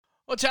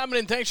What's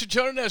happening? Thanks for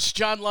joining us.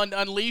 John Lund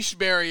Unleashed,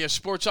 Bay Area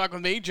Sports Talk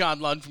with me,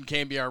 John Lund from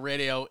KNBR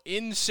Radio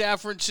in San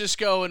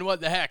Francisco. And what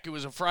the heck, it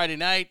was a Friday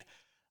night.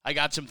 I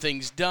got some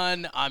things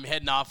done. I'm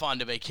heading off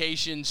onto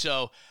vacation,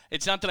 so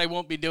it's not that I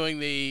won't be doing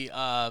the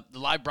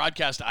live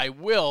broadcast. I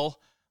will.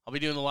 I'll be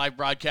doing the live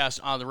broadcast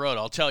on the road.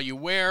 I'll tell you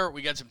where.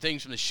 We got some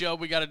things from the show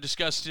we got to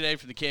discuss today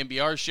from the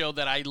KNBR show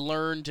that I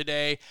learned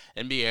today,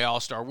 NBA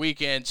All-Star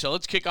Weekend. So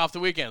let's kick off the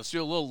weekend. Let's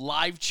do a little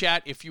live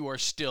chat if you are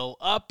still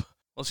up.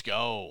 Let's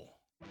go.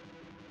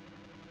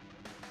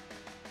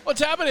 What's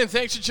happening?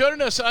 Thanks for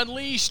joining us.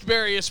 Unleashed, Bay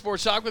Area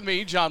Sports Talk with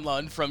me, John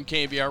Lund from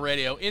KNBR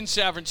Radio in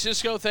San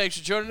Francisco. Thanks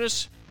for joining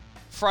us.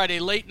 Friday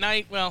late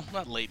night. Well,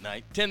 not late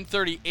night.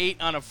 10:38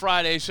 on a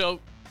Friday. So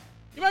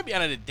you might be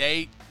out on a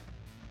date.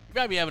 You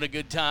might be having a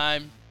good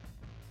time.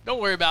 Don't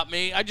worry about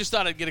me. I just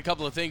thought I'd get a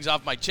couple of things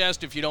off my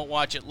chest. If you don't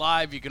watch it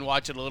live, you can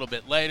watch it a little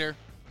bit later.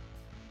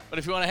 But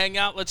if you want to hang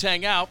out, let's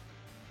hang out.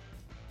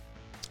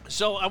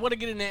 So I want to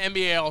get into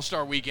NBA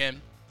All-Star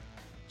Weekend.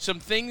 Some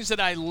things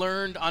that I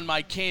learned on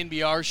my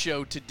KNBR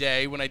show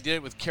today when I did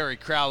it with Kerry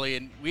Crowley,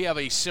 and we have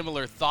a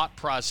similar thought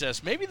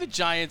process. Maybe the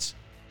Giants'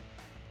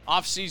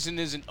 offseason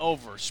isn't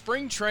over.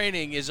 Spring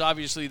training is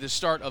obviously the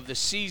start of the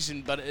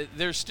season, but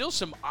there's still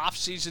some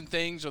off-season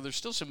things, or there's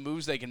still some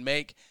moves they can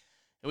make.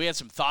 And we had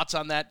some thoughts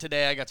on that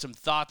today. I got some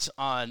thoughts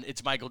on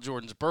it's Michael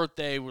Jordan's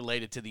birthday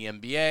related to the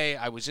NBA.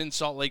 I was in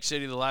Salt Lake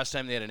City the last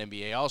time they had an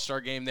NBA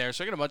All-Star game there,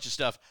 so I got a bunch of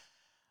stuff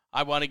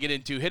I want to get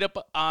into. Hit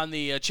up on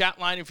the chat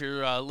line if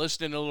you're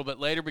listening a little bit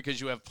later because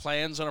you have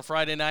plans on a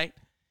Friday night.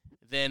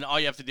 Then all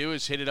you have to do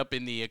is hit it up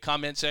in the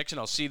comment section.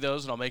 I'll see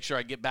those, and I'll make sure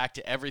I get back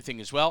to everything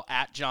as well.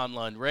 At John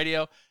Lund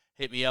Radio.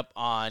 Hit me up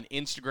on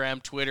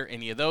Instagram, Twitter,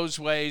 any of those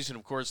ways. And,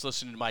 of course,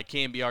 listen to my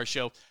KNBR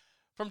show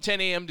from 10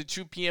 a.m. to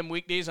 2 p.m.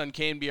 weekdays on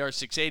KNBR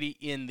 680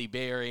 in the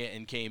Bay Area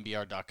and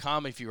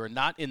KNBR.com. If you are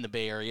not in the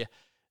Bay Area,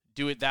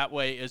 do it that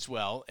way as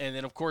well. And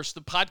then, of course,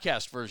 the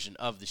podcast version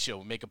of the show.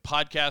 We make a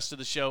podcast of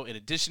the show in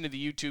addition to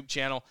the YouTube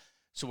channel.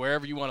 So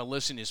wherever you want to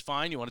listen is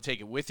fine. You want to take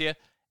it with you.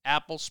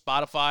 Apple,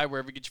 Spotify,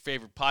 wherever you get your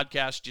favorite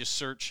podcast, just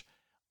search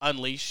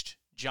Unleashed,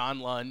 John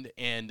Lund,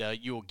 and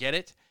you will get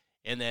it.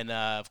 And then,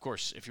 of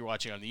course, if you're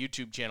watching on the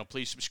YouTube channel,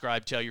 please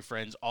subscribe, tell your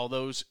friends, all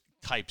those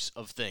types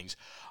of things.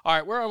 All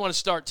right, where I want to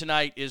start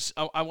tonight is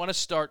I want to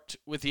start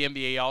with the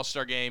NBA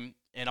All-Star Game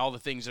and all the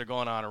things that are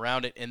going on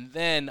around it, and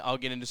then I'll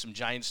get into some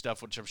Giants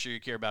stuff, which I'm sure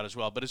you care about as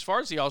well. But as far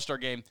as the All-Star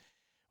Game,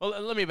 well,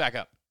 let me back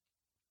up.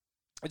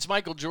 It's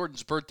Michael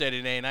Jordan's birthday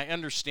today, and I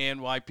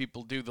understand why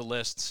people do the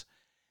lists,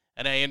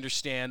 and I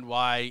understand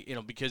why,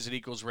 because it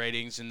equals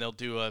ratings, and they'll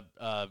do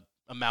a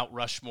Mount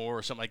Rushmore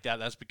or something like that.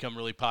 That's become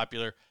really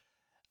popular.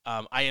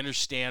 I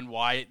understand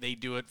why they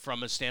do it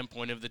from a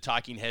standpoint of the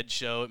Talking Head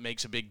show. It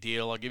makes a big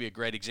deal. I'll give you a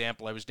great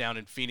example. I was down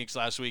in Phoenix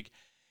last week,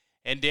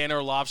 and Dan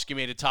Orlovsky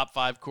made a top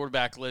 5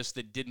 quarterback list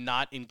that did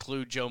not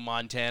include Joe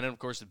Montana. And, of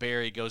course, the Bay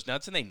Area goes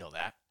nuts, and they know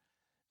that.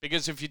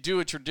 Because if you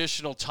do a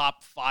traditional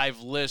top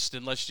 5 list,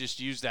 and let's just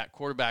use that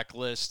quarterback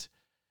list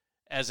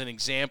as an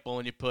example,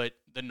 and you put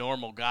the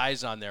normal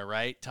guys on there,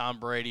 right?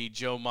 Tom Brady,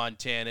 Joe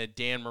Montana,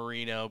 Dan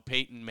Marino,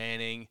 Peyton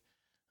Manning,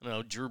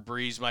 Drew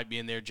Brees might be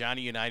in there.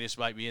 Johnny Unitas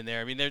might be in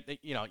there. I mean, they're,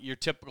 your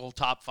typical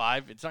top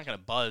 5. It's not going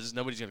to buzz.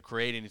 Nobody's going to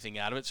create anything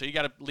out of it. So you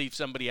got to leave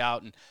somebody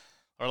out, and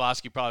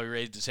Orlovsky probably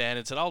raised his hand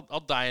and said,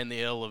 I'll die in the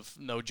hill of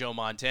no Joe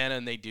Montana,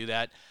 and they do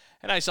that.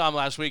 And I saw him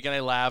last week, and I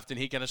laughed, and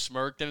he kind of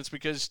smirked, and it's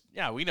because,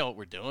 we know what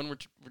we're doing.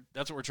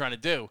 That's what we're trying to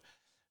do.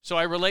 So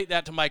I relate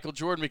that to Michael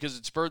Jordan because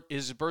it's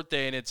his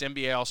birthday, and it's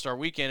NBA All-Star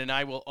Weekend, and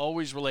I will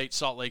always relate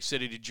Salt Lake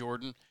City to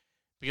Jordan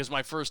because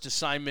my first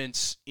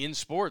assignments in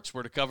sports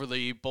were to cover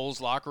the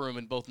Bulls locker room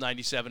in both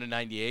 97 and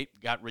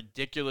 98. Got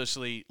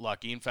ridiculously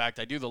lucky. In fact,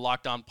 I do the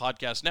Locked On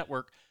Podcast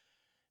Network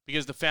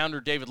because the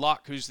founder, David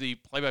Locke, who's the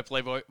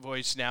play-by-play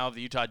voice now of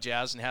the Utah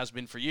Jazz and has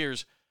been for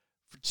years,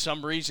 for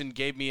some reason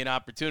gave me an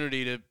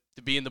opportunity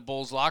to be in the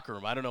Bulls locker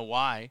room. I don't know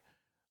why,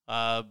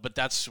 but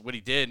that's what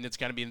he did, and it's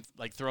kind of being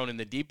like thrown in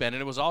the deep end,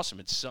 and it was awesome.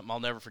 It's something I'll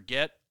never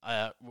forget.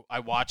 I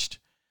watched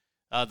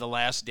The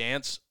Last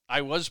Dance.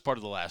 I was part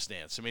of The Last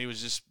Dance. I mean,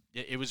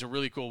 it was a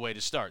really cool way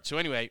to start. So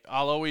anyway,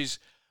 I'll always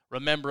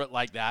remember it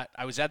like that.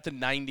 I was at the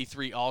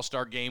 93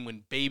 All-Star Game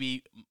when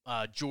baby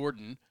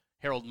Jordan,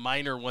 Harold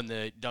Miner, won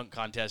the dunk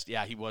contest.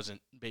 Yeah, he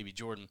wasn't baby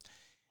Jordan.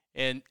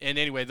 And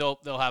anyway, they'll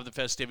have the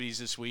festivities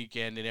this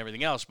weekend and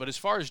everything else. But as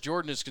far as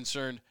Jordan is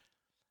concerned,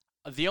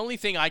 the only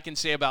thing I can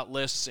say about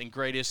lists and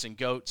greatest and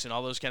GOATs and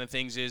all those kind of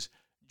things is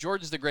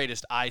Jordan's the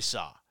greatest I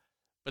saw.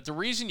 But the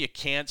reason you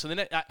can't, so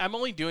then I'm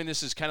only doing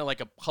this as kind of like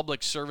a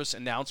public service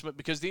announcement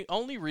because the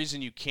only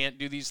reason you can't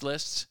do these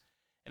lists,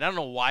 and I don't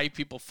know why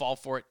people fall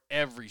for it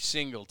every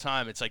single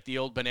time. It's like the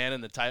old banana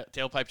and the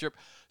tailpipe chirp.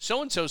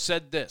 So-and-so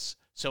said this.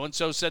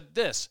 So-and-so said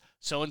this.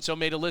 So-and-so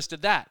made a list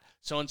of that.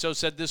 So-and-so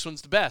said this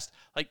one's the best.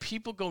 Like,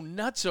 people go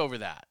nuts over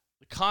that.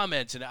 The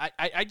comments, and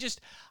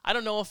I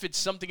don't know if it's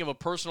something of a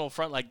personal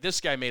affront, like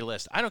this guy made a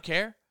list. I don't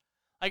care.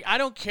 Like, I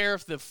don't care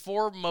if the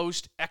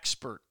foremost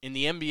expert in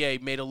the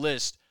NBA made a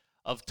list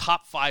of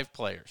top 5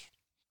 players.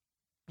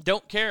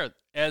 Don't care.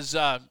 As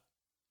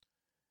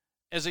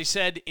as I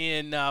said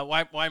in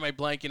why am I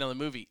blanking on the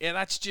movie? And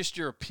that's just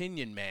your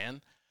opinion,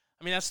 man.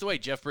 I mean, that's the way,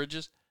 Jeff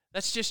Bridges.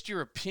 That's just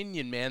your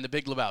opinion, man. The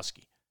Big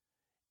Lebowski.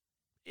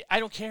 I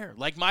don't care.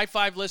 Like, my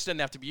 5 list doesn't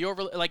have to be your,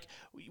 like,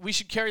 we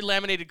should carry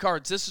laminated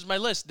cards. This is my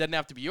list. Doesn't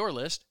have to be your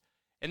list.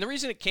 And the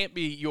reason it can't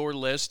be your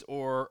list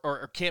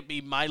or can't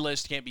be my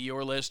list, can't be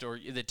your list or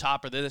the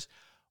top or this,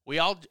 we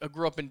all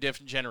grew up in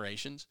different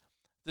generations.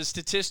 The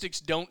statistics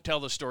don't tell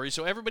the story.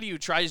 So everybody who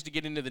tries to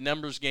get into the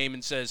numbers game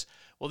and says,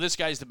 well, this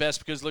guy's the best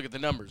because look at the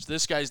numbers.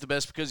 This guy's the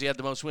best because he had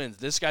the most wins.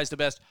 This guy's the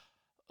best.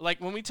 Like,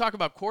 when we talk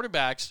about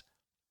quarterbacks,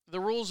 the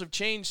rules have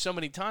changed so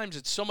many times.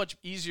 It's so much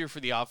easier for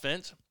the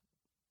offense.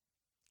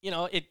 You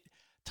know,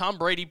 Tom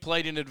Brady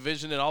played in a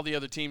division that all the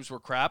other teams were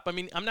crap. I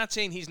mean, I'm not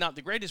saying he's not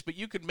the greatest, but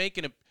you could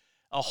make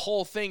a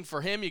whole thing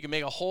for him. You can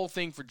make a whole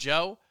thing for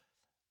Joe.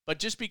 But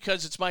just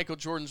because it's Michael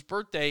Jordan's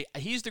birthday,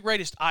 he's the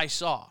greatest I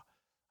saw.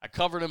 I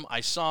covered him.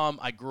 I saw him.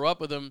 I grew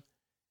up with him.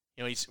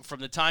 You know, he's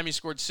from the time he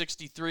scored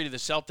 63 to the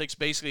Celtics,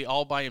 basically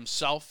all by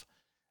himself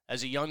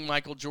as a young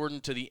Michael Jordan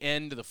to the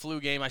end of the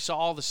flu game. I saw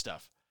all the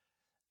stuff.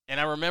 And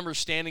I remember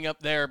standing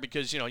up there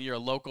because, you know, you're a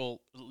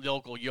local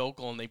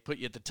yokel and they put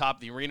you at the top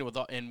of the arena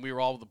and we were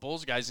all with the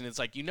Bulls guys. And it's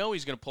like, you know,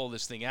 he's going to pull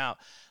this thing out.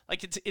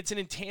 Like, it's an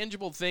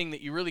intangible thing that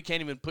you really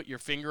can't even put your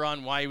finger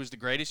on why he was the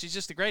greatest. He's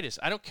just the greatest.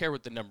 I don't care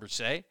what the numbers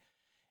say.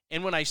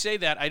 And when I say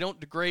that, I don't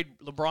degrade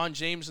LeBron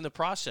James in the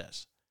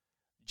process.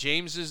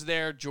 James is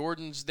there.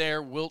 Jordan's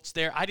there. Wilt's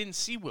there. I didn't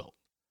see Wilt.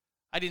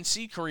 I didn't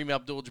see Kareem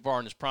Abdul-Jabbar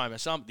in his prime. I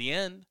saw him at the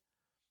end.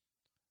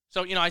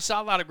 So, you know, I saw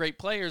a lot of great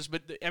players,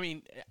 but, I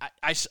mean,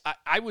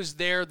 I was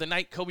there the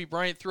night Kobe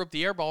Bryant threw up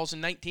the air balls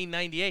in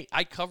 1998.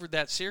 I covered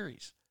that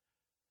series.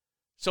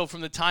 So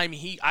from the time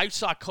I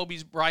saw Kobe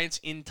Bryant's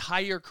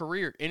entire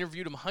career,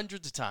 interviewed him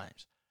hundreds of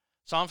times,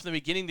 saw him from the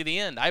beginning to the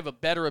end. I have a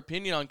better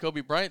opinion on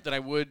Kobe Bryant than I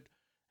would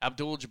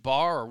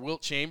Abdul-Jabbar or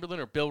Wilt Chamberlain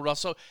or Bill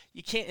Russell.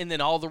 You can't, and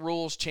then all the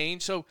rules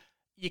change. So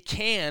you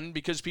can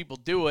because people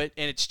do it,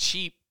 and it's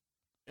cheap.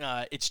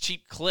 It's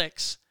cheap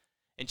clicks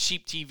and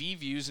cheap TV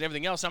views and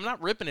everything else. I'm not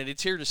ripping it.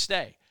 It's here to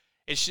stay.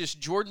 It's just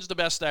Jordan's the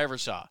best I ever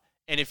saw.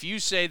 And if you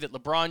say that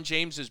LeBron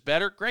James is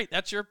better, great.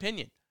 That's your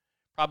opinion.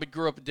 Probably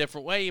grew up a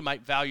different way. You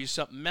might value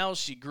something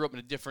else. You grew up in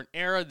a different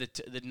era.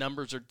 The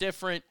numbers are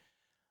different.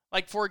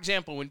 Like, for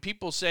example, when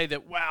people say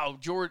that, wow,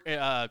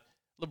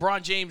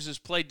 LeBron James has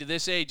played to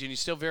this age and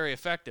he's still very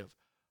effective.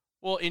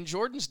 Well, in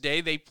Jordan's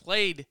day, they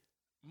played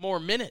more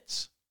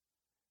minutes.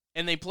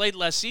 And they played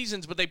less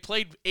seasons, but they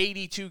played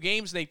 82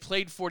 games and they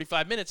played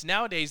 45 minutes.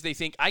 Nowadays, they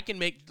think I can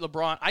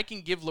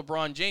give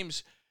LeBron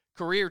James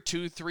career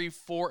 2, 3,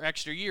 4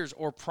 extra years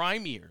or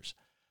prime years.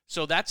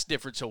 So that's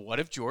different. So what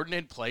if Jordan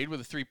had played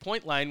with a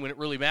 3-point line when it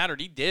really mattered?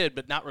 He did,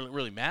 but not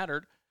really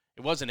mattered.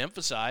 It wasn't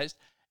emphasized.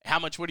 How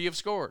much would he have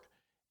scored?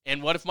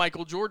 And what if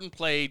Michael Jordan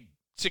played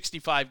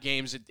 65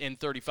 games in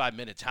 35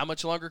 minutes? How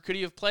much longer could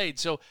he have played?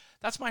 So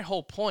that's my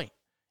whole point.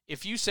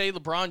 If you say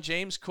LeBron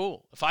James,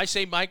 cool. If I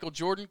say Michael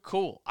Jordan,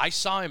 cool. I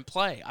saw him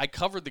play. I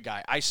covered the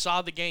guy. I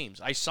saw the games.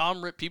 I saw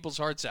him rip people's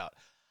hearts out.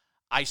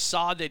 I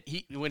saw that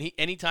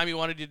anytime he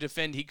wanted to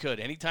defend, he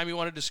could. Anytime he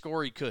wanted to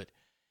score, he could.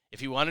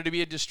 If he wanted to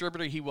be a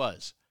distributor, he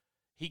was.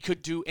 He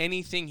could do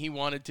anything he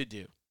wanted to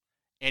do.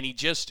 And he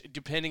just,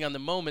 depending on the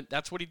moment,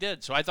 that's what he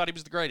did. So I thought he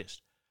was the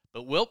greatest.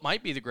 But Wilt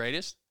might be the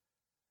greatest.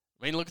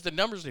 I mean, look at the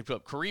numbers they put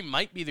up. Kareem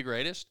might be the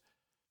greatest.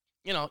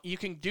 You know, you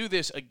can do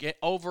this again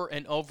over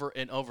and over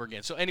and over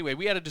again. So anyway,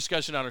 we had a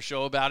discussion on our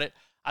show about it.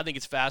 I think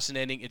it's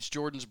fascinating. It's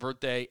Jordan's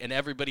birthday, and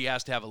everybody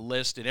has to have a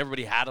list, and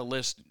everybody had a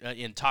list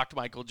and talked to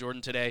Michael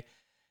Jordan today.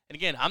 And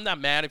again, I'm not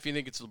mad if you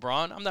think it's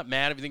LeBron. I'm not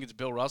mad if you think it's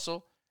Bill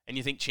Russell and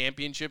you think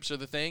championships are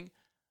the thing.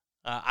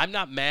 I'm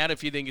not mad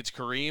if you think it's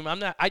Kareem.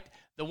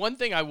 The one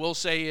thing I will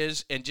say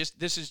is, and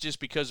this is just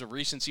because of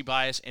recency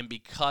bias and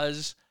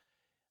because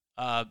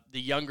the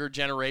younger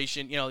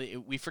generation, you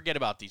know, we forget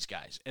about these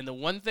guys. And the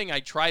one thing I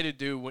try to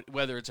do,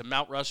 whether it's a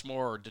Mount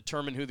Rushmore or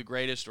determine who the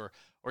greatest or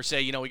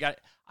say, you know, I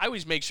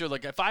always make sure,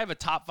 like, if I have a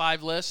top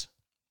 5 list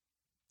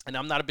and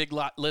I'm not a big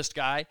list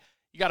guy,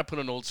 you got to put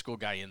an old school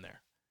guy in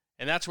there.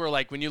 And that's where,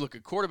 like, when you look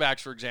at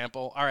quarterbacks, for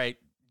example, all right,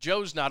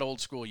 Joe's not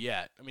old school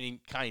yet. I mean,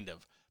 kind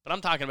of. But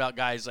I'm talking about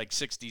guys like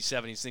 60s,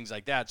 70s, things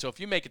like that. So if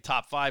you make a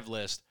top 5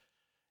 list,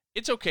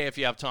 it's okay if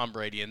you have Tom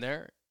Brady in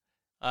there.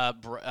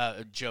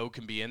 Joe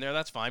can be in there.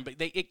 That's fine. But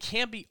it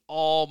can't be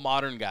all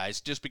modern guys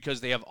just because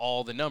they have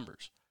all the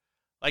numbers.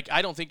 Like,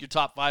 I don't think your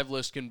top 5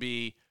 list can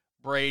be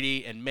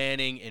Brady and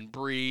Manning and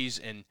Breeze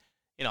and,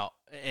 you know,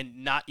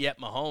 and not yet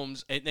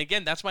Mahomes. And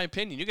again, that's my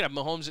opinion. You can have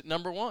Mahomes at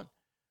number 1.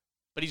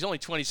 But he's only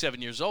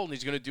 27 years old, and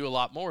he's going to do a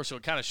lot more, so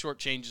it kind of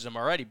shortchanges him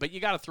already. But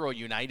you got to throw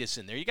Unitas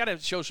in there. You got to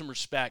show some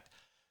respect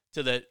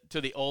to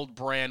the old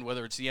brand,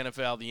 whether it's the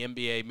NFL, the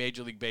NBA,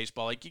 Major League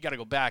Baseball. Like, you got to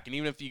go back. And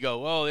even if you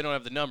go, oh, they don't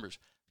have the numbers,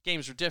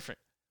 games are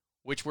different,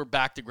 which we're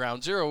back to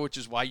ground zero, which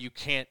is why you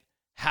can't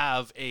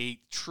have a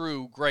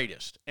true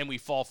greatest. And we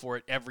fall for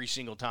it every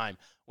single time.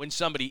 When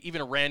somebody,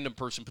 even a random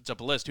person, puts up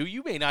a list who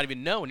you may not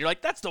even know, and you're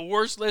like, that's the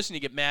worst list, and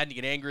you get mad and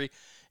you get angry,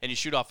 and you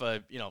shoot off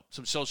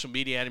some social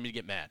media at him and you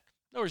get mad.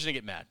 No reason to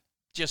get mad.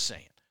 Just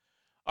saying.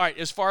 All right,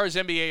 as far as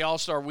NBA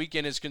All-Star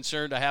Weekend is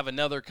concerned, I have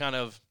another kind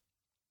of,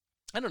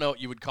 I don't know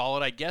what you would call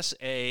it, I guess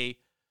a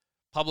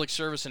public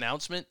service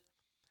announcement.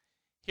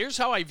 Here's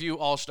how I view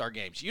All-Star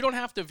games. You don't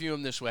have to view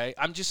them this way.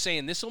 I'm just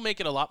saying this will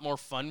make it a lot more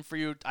fun for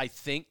you, I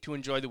think, to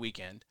enjoy the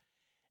weekend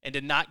and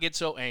to not get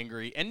so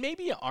angry. And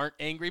maybe you aren't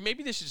angry.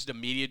 Maybe this is just a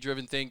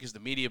media-driven thing because the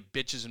media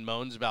bitches and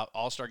moans about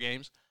All-Star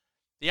games.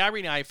 The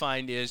irony I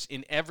find is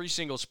in every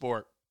single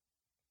sport,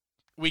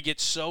 we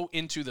get so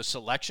into the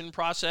selection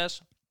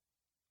process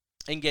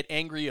and get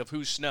angry of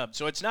who's snubbed.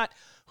 So it's not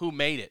who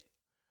made it.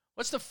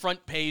 What's the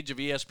front page of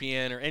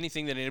ESPN or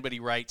anything that anybody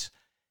writes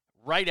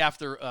right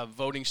after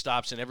voting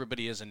stops and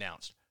everybody is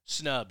announced?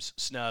 Snubs,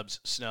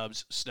 snubs,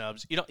 snubs,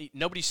 snubs.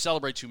 Nobody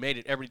celebrates who made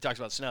it. Everybody talks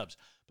about snubs.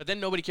 But then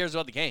nobody cares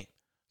about the game.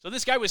 So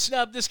this guy was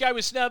snubbed, this guy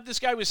was snubbed, this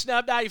guy was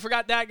snubbed. You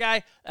forgot that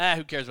guy.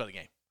 Who cares about the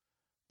game?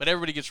 But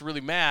everybody gets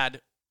really mad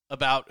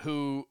about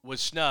who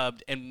was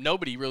snubbed, and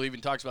nobody really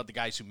even talks about the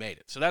guys who made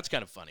it. So that's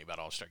kind of funny about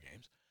All-Star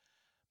games.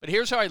 But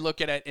here's how I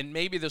look at it, and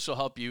maybe this will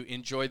help you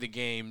enjoy the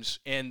games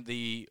and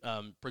the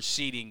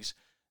proceedings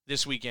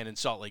this weekend in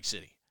Salt Lake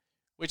City,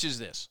 which is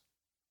this.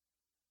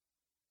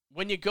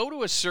 When you go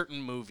to a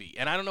certain movie,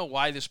 and I don't know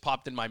why this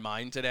popped in my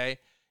mind today,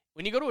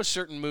 when you go to a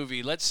certain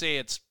movie, let's say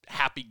it's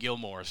Happy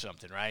Gilmore or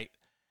something, right?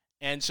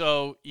 And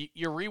so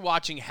you're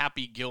rewatching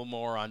Happy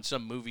Gilmore on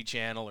some movie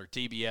channel or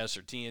TBS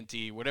or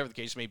TNT, whatever the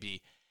case may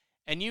be,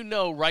 and you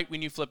know right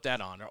when you flip that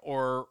on,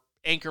 or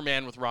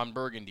Anchorman with Ron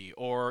Burgundy,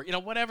 or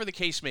whatever the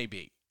case may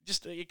be.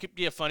 Just it could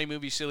be a funny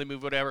movie, silly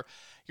movie, whatever.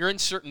 You're in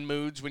certain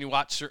moods when you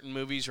watch certain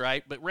movies,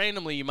 right? But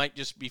randomly you might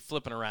just be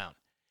flipping around.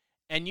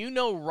 And you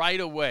know right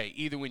away,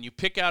 either when you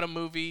pick out a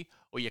movie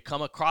or you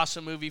come across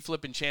a movie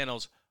flipping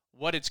channels,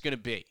 what it's going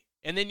to be.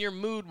 And then your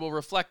mood will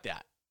reflect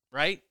that,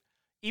 right?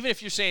 Even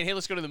if you're saying, hey,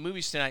 let's go to the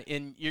movies tonight,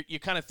 and you're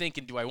kind of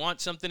thinking, do I want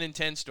something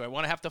intense? Do I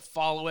want to have to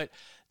follow it?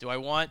 Do I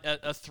want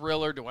a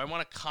thriller? Do I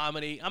want a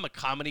comedy? I'm a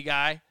comedy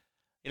guy.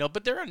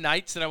 But there are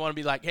nights that I want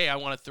to be like, hey, I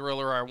want a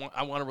thriller, or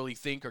I want to really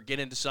think or get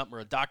into something,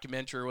 or a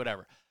documentary or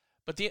whatever.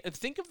 But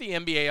think of the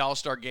NBA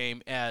All-Star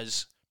Game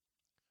as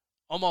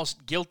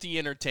almost guilty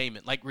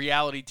entertainment, like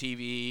reality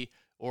TV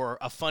or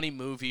a funny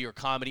movie or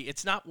comedy.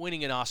 It's not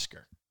winning an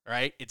Oscar,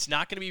 right? It's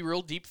not going to be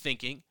real deep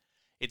thinking.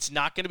 It's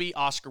not going to be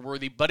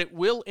Oscar-worthy, but it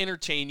will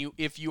entertain you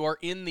if you are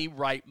in the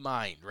right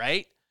mind,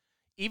 right?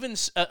 Even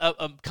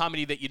a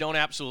comedy that you don't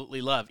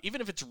absolutely love,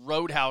 even if it's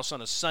Roadhouse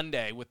on a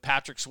Sunday with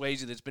Patrick Swayze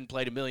that's been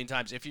played a million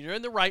times, if you're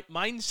in the right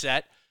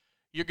mindset,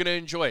 you're going to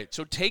enjoy it.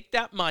 So take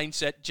that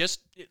mindset.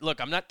 Look,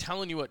 I'm not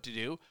telling you what to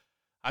do.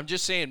 I'm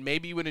just saying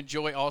maybe you would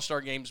enjoy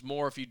All-Star games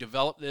more if you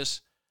develop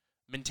this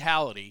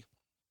mentality.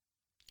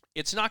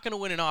 It's not going to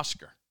win an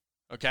Oscar,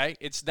 okay?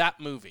 It's that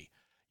movie.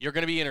 You're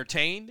going to be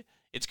entertained.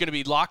 It's going to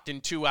be locked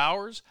in 2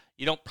 hours.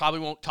 You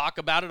probably won't talk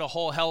about it a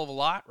whole hell of a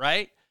lot,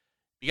 right?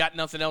 You got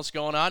nothing else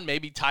going on.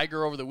 Maybe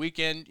Tiger over the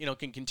weekend,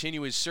 can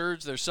continue his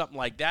surge. There's something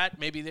like that.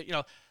 Maybe,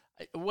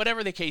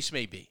 whatever the case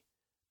may be.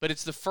 But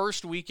it's the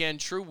first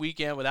true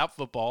weekend without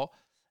football,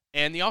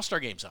 and the All-Star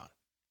game's on.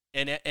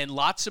 And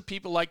lots of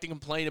people like to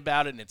complain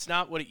about it, and it's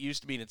not what it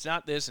used to be, and it's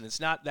not this, and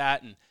it's not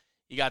that, and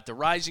you got the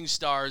Rising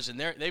Stars, and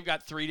they've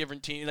got 3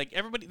 different teams. Like,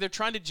 everybody, they're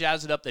trying to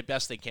jazz it up the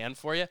best they can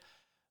for you.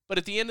 But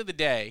at the end of the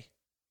day,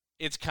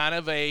 it's kind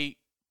of a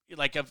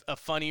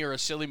funny or a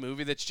silly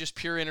movie that's just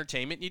pure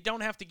entertainment. You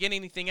don't have to get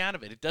anything out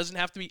of it. It doesn't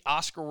have to be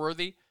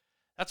Oscar-worthy.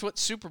 That's what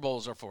Super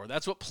Bowls are for.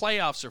 That's what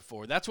playoffs are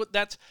for.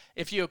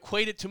 If you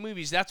equate it to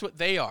movies, that's what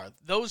they are.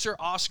 Those are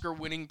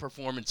Oscar-winning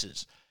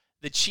performances.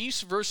 The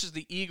Chiefs versus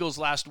the Eagles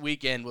last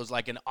weekend was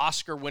like an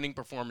Oscar-winning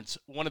performance,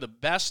 one of the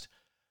best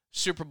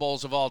Super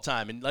Bowls of all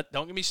time. And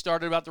don't get me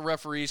started about the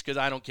referees because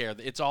I don't care.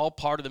 It's all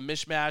part of the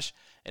mishmash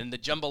and the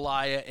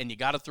jambalaya, and you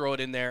got to throw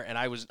it in there. And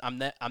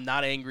I'm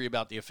not angry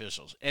about the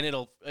officials.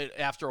 And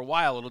after a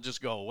while, it'll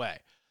just go away.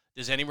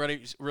 Does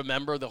anybody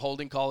remember the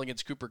holding call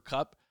against Cooper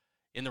Kupp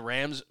in the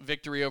Rams'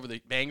 victory over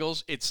the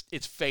Bengals?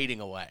 It's fading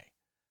away.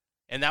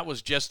 And that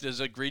was just as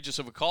egregious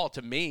of a call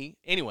to me.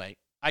 Anyway,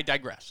 I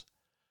digress.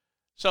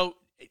 So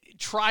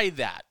try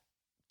that.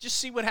 Just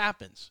see what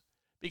happens.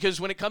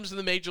 Because when it comes to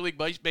the Major League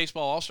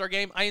Baseball All-Star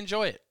Game, I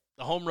enjoy it.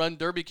 The home run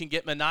derby can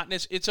get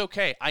monotonous. It's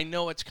okay. I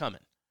know it's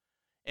coming.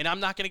 And I'm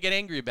not going to get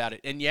angry about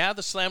it. And yeah,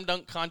 the slam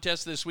dunk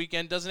contest this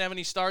weekend doesn't have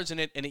any stars in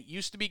it, and it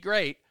used to be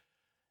great.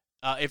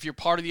 If you're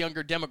part of the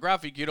younger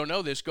demographic, you don't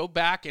know this, go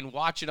back and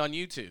watch it on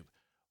YouTube.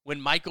 When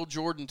Michael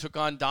Jordan took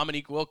on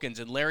Dominique Wilkins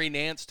and Larry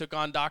Nance took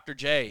on Dr.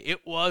 J,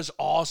 it was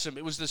awesome.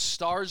 It was the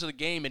stars of the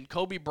game, and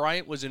Kobe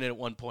Bryant was in it at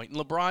one point, and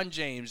LeBron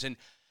James, and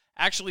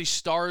actually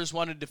stars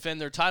wanted to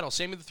defend their title.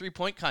 Same with the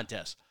three-point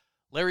contest.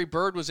 Larry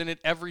Bird was in it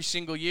every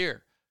single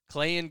year.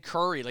 Clay and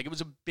Curry, it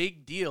was a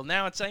big deal.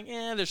 Now it's like,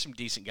 there's some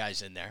decent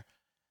guys in there.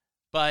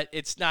 But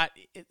it's not,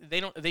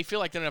 they feel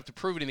like they don't have to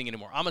prove anything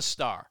anymore. I'm a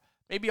star.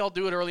 Maybe I'll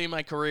do it early in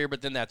my career,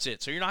 but then that's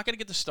it. So you're not going to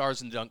get the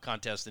stars in the dunk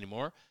contest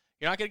anymore.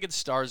 You're not going to get the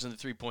stars in the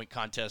three-point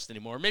contest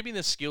anymore. Maybe in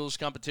the skills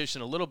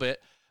competition a little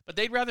bit, But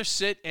they'd rather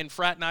sit and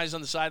fraternize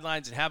on the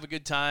sidelines and have a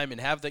good time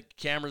and have the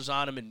cameras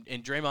on them, and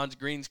in Draymond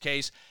Green's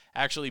case,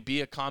 actually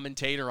be a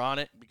commentator on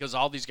it, because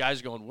all these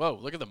guys are going, whoa,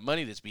 look at the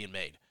money that's being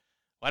made.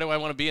 Why do I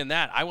want to be in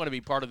that? I want to be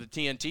part of the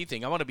TNT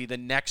thing. I want to be the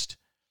next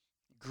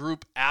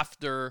group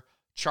after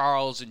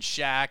Charles and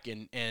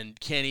Shaq and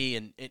Kenny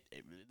and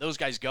those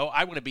guys go.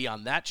 I want to be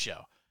on that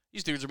show.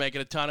 These dudes are making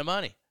a ton of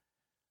money.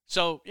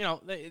 So,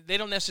 they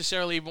don't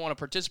necessarily even want to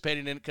participate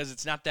in it because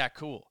it's not that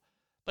cool.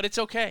 But it's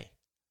okay.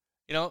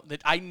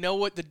 That I know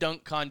what the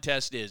dunk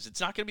contest is. It's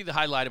not going to be the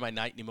highlight of my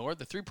night anymore.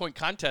 The three-point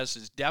contest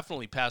is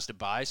definitely passed it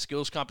by.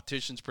 Skills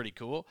competition's pretty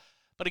cool.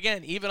 But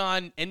again, even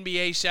on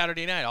NBA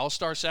Saturday night,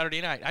 All-Star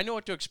Saturday night, I know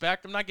what to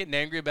expect. I'm not getting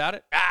angry about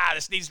it.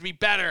 This needs to be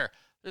better.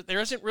 There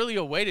isn't really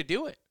a way to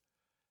do it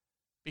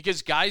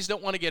because guys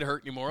don't want to get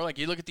hurt anymore. Like,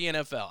 you look at the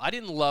NFL. I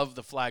didn't love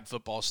the flag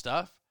football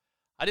stuff.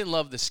 I didn't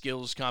love the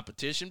skills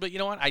competition. But you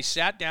know what? I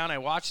sat down. I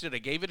watched it. I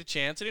gave it a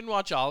chance. I didn't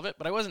watch all of it,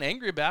 but I wasn't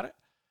angry about it.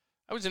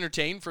 I was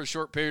entertained for a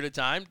short period of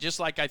time, just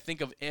like I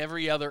think of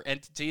every other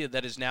entity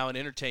that is now an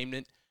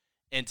entertainment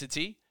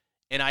entity.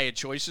 And I had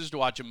choices to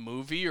watch a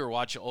movie or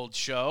watch an old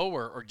show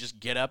or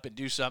just get up and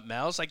do something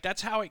else. Like,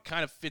 that's how it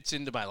kind of fits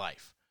into my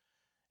life,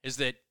 is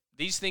that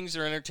these things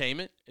are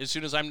entertainment. As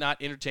soon as I'm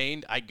not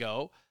entertained, I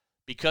go.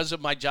 Because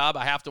of my job,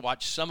 I have to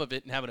watch some of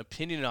it and have an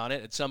opinion on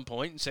it at some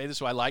point and say, this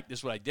is what I liked, this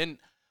is what I didn't.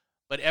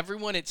 But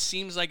everyone, it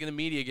seems like in the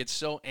media, gets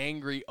so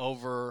angry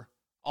over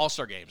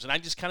All-Star games. And I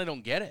just kind of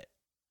don't get it,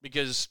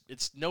 because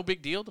it's no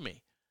big deal to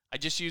me. I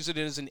just use it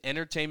as an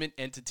entertainment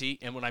entity,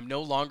 and when I'm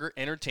no longer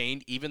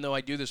entertained, even though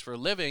I do this for a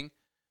living,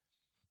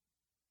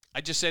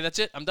 I just say, that's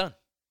it, I'm done.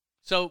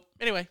 So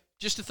anyway,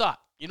 just a thought.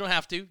 You don't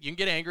have to. You can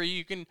get angry.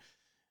 You can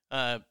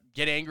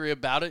get angry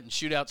about it and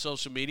shoot out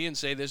social media and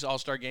say this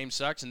All-Star game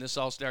sucks and this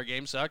All-Star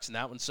game sucks and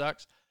that one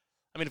sucks.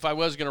 I mean, if I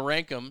was going to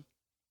rank them,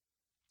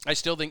 I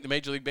still think the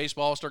Major League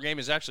Baseball All-Star game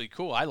is actually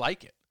cool. I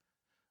like it.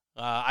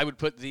 I would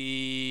put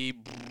the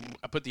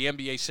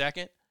NBA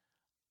second.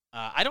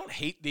 I don't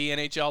hate the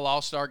NHL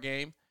All-Star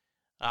game.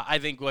 I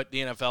think what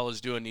the NFL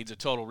is doing needs a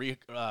total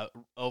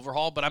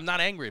overhaul, but I'm not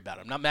angry about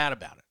it. I'm not mad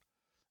about it.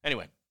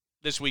 Anyway,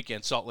 this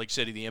weekend, Salt Lake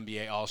City, the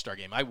NBA All-Star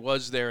game. I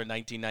was there in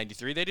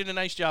 1993. They did a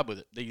nice job with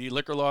it. The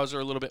liquor laws are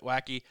a little bit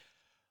wacky,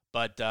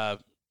 but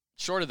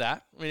short of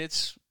that, I mean,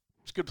 it's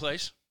a good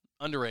place.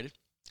 Underrated.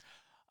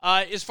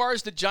 As far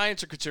as the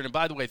Giants are concerned, and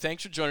by the way,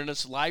 thanks for joining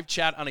us. Live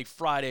chat on a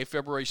Friday,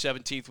 February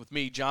 17th with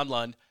me, John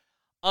Lund.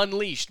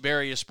 Unleashed,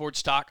 various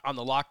sports talk on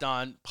the Locked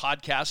On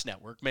Podcast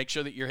Network. Make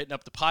sure that you're hitting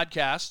up the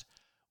podcast,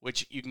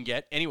 which you can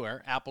get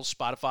anywhere, Apple,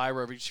 Spotify,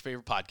 wherever it's your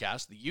favorite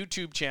podcast. The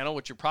YouTube channel,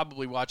 which you're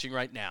probably watching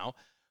right now.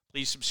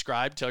 Please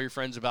subscribe. Tell your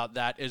friends about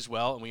that as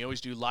well. And we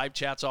always do live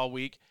chats all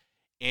week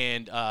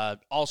and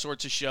all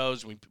sorts of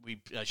shows. We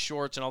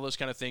shorts and all those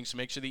kind of things. So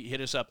make sure that you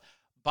hit us up.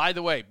 By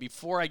the way,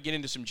 before I get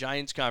into some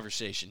Giants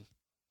conversation,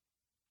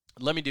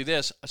 let me do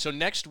this. So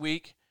next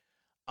week,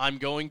 I'm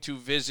going to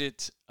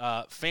visit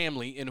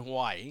family in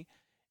Hawaii,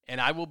 and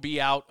I will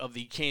be out of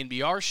the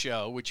KNBR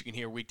show, which you can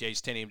hear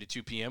weekdays 10 a.m. to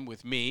 2 p.m.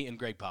 with me and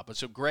Greg Papa.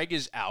 So Greg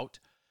is out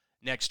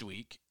next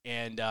week,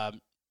 and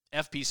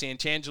FP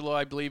Santangelo,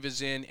 I believe,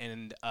 is in,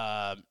 and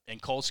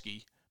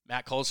Kolsky,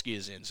 Matt Kolsky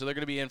is in. So they're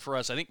going to be in for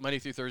us, I think, Monday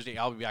through Thursday.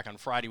 I'll be back on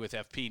Friday with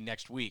FP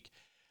next week.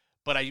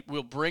 But I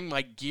will bring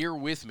my gear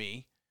with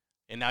me.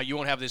 And now you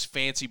won't have this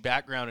fancy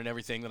background and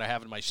everything that I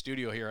have in my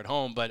studio here at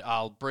home, but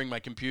I'll bring my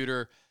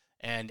computer,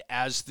 and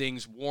as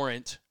things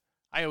warrant,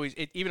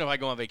 even if I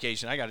go on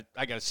vacation, I got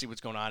to see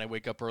what's going on. I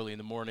wake up early in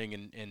the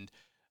morning and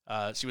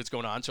see what's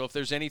going on. So if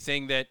there's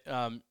anything that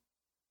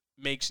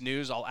makes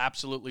news, I'll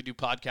absolutely do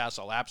podcasts.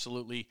 I'll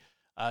absolutely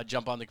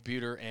jump on the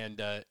computer and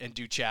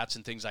do chats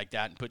and things like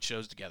that and put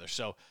shows together.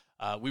 So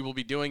we will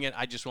be doing it.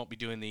 I just won't be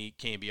doing the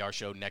KNBR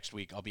show next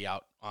week. I'll be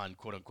out on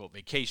quote-unquote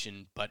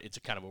vacation, but it's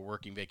a kind of a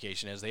working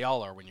vacation, as they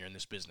all are when you're in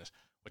this business,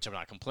 which I'm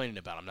not complaining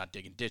about. I'm not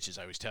digging ditches.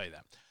 I always tell you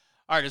that.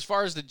 All right, as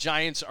far as the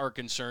Giants are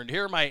concerned,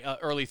 here are my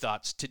early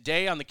thoughts.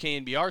 Today on the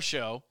KNBR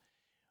show,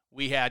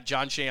 we had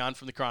John Shea on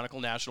from the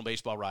Chronicle, national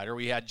baseball writer.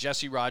 We had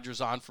Jesse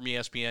Rogers on from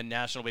ESPN,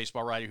 national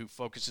baseball writer who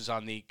focuses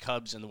on the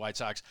Cubs and the White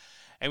Sox.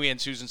 And we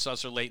had Susan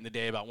Susser late in the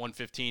day, about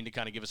 1:15, to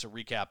kind of give us a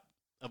recap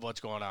of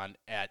what's going on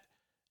at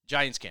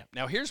Giants camp.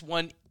 Now, here's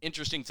one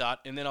interesting thought,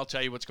 and then I'll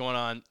tell you what's going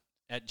on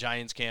at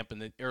Giants camp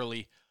and the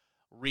early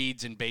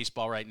reads in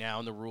baseball right now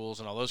and the rules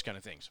and all those kind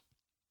of things.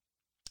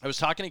 I was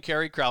talking to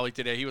Kerry Crowley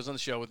today. He was on the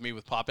show with me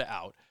with Papa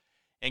out.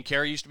 And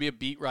Kerry used to be a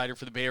beat writer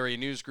for the Bay Area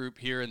News Group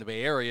here in the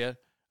Bay Area,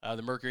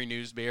 the Mercury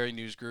News, Bay Area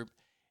News Group.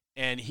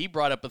 And he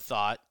brought up a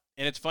thought,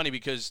 and it's funny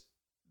because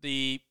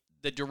the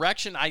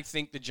direction I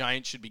think the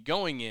Giants should be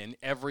going in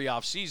every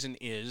offseason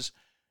is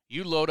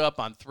you load up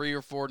on 3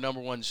 or 4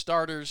 number one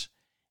starters,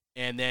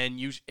 and then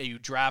you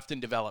draft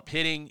and develop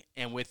hitting,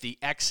 and with the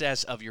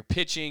excess of your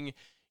pitching,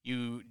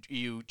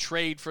 you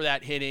trade for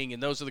that hitting,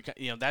 and those are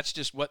that's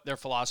just what their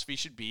philosophy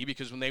should be,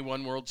 because when they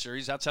won World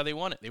Series, that's how they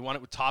won it. They won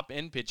it with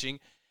top-end pitching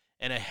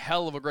and a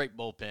hell of a great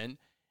bullpen,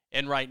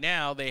 and right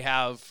now they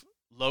have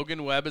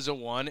Logan Webb as a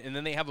 1, and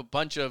then they have a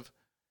bunch of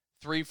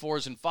 3,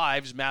 4s, and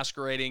 5s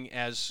masquerading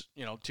as,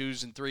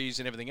 2s and 3s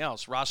and everything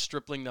else. Ross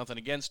Stripling, nothing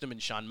against him,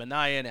 and Sean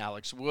Manaea and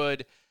Alex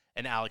Wood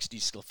and Alex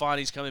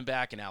DeSclafani's coming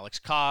back and Alex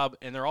Cobb,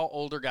 and they're all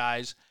older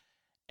guys,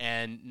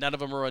 and none of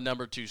them are a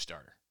number 2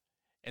 starter.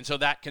 And so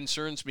that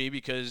concerns me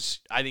because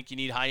I think you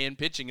need high-end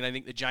pitching, and I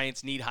think the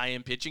Giants need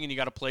high-end pitching, and you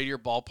got to play to your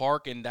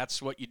ballpark, and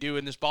that's what you do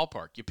in this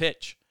ballpark. You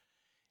pitch,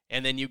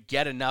 and then you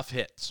get enough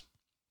hits.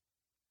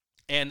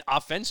 And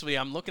offensively,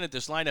 I'm looking at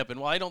this lineup, and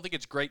while I don't think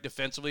it's great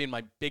defensively, and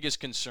my biggest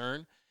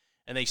concern,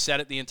 and they said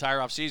it the entire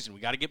offseason, we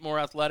got to get more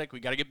athletic, we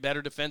got to get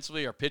better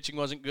defensively. Our pitching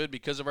wasn't good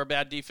because of our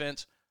bad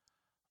defense.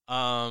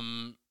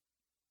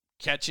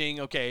 Catching,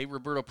 okay,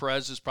 Roberto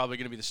Perez is probably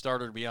going to be the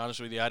starter, to be honest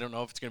with you. I don't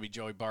know if it's going to be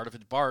Joey Bart. If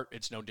it's Bart,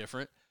 it's no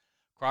different.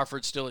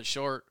 Crawford's still at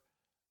short.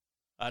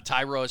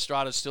 Thairo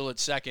Estrada's still at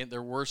second.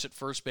 They're worse at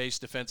first base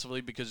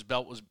defensively because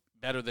Belt was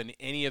better than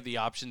any of the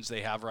options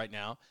they have right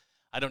now.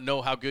 I don't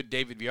know how good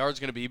David Villar is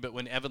going to be, but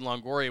when Evan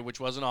Longoria, which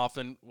wasn't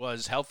often,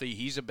 was healthy,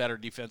 he's a better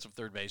defensive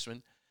third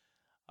baseman.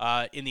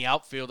 In the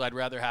outfield, I'd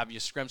rather have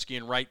Yastrzemski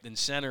in right than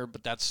center,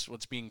 but that's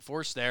what's being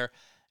forced there.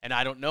 And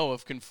I don't know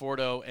if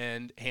Conforto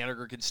and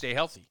Haniger can stay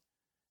healthy.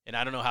 And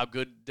I don't know how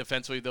good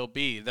defensively they'll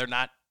be. They're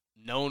not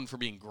known for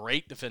being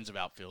great defensive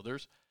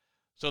outfielders.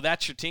 So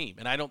that's your team.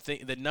 And I don't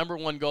think the number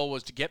one goal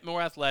was to get more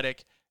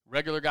athletic,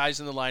 regular guys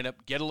in the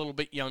lineup, get a little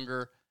bit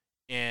younger,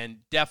 and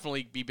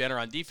definitely be better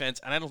on defense.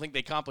 And I don't think they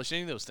accomplished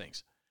any of those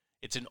things.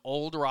 It's an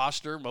old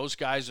roster. Most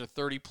guys are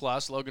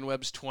 30-plus. Logan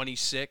Webb's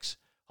 26.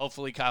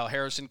 Hopefully Kyle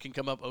Harrison can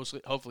come up.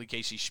 Hopefully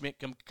Casey Schmidt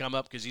can come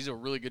up because he's a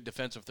really good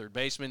defensive third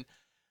baseman.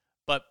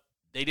 But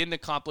they didn't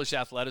accomplish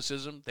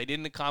athleticism. They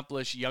didn't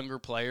accomplish younger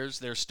players.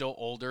 They're still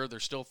older. They're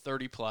still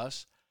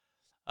 30-plus.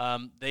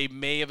 They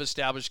may have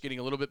established getting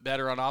a little bit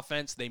better on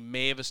offense. They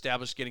may have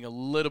established getting a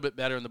little bit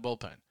better in the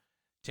bullpen.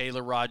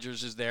 Taylor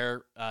Rogers is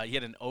there. He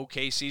had an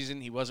okay season.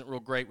 He wasn't real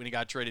great when he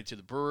got traded to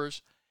the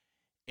Brewers.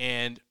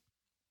 And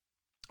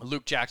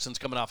Luke Jackson's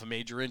coming off a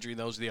major injury.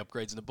 Those are the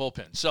upgrades in the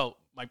bullpen. So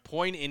my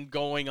point in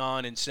going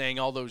on and saying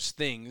all those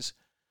things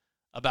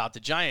about the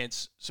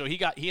Giants, so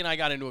he and I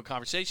got into a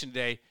conversation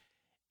today.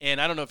 And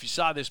I don't know if you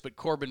saw this, but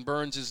Corbin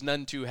Burns is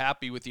none too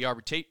happy with the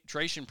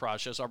arbitration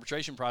process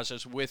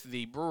with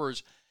the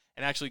Brewers,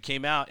 and actually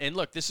came out. And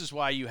look, this is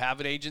why you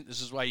have an agent.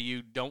 This is why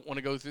you don't want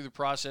to go through the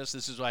process.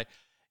 This is why,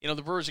 the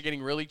Brewers are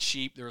getting really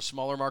cheap. They're a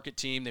smaller market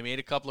team. They made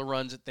a couple of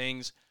runs at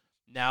things.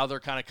 Now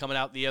they're kind of coming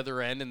out the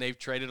other end, and they've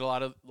traded a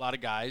lot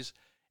of guys.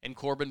 And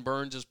Corbin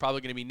Burns is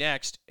probably going to be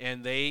next,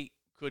 and they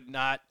could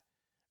not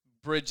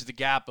bridge the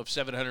gap of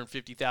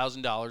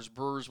 $750,000.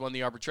 Brewers won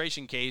the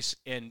arbitration case,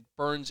 and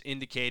Burns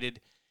indicated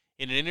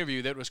in an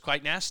interview that was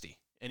quite nasty,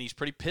 and he's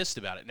pretty pissed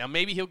about it. Now,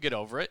 maybe he'll get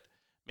over it.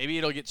 Maybe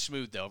it'll get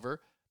smoothed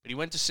over, but he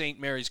went to St.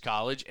 Mary's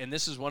College, and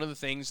this is one of the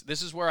things,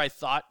 this is where I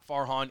thought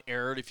Farhan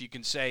erred, if you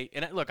can say,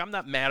 and look, I'm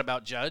not mad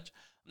about Judge.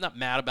 I'm not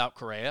mad about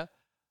Correa.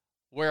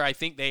 Where I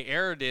think they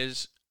erred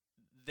is,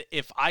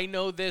 if I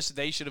know this,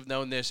 they should have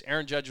known this.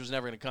 Aaron Judge was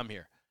never going to come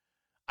here.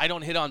 I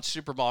don't hit on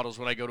supermodels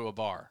when I go to a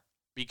bar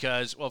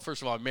because, well,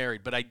 first of all, I'm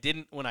married, but I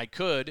didn't when I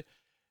could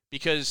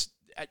because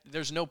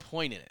there's no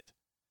point in it.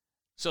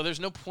 So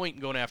there's no point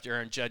in going after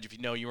Aaron Judge if you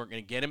know you weren't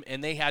going to get him,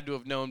 and they had to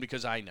have known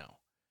because I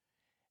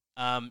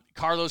know.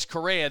 Carlos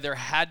Correa, there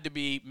had to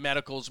be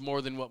medicals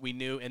more than what we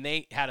knew, and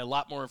they had a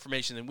lot more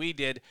information than we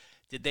did.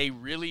 Did they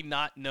really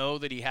not know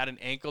that he had an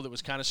ankle that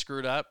was kind of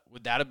screwed up?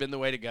 Would that have been the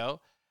way to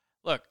go?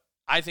 Look,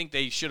 I think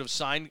they should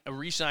have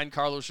re-signed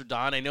Carlos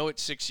Rodon. I know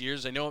it's 6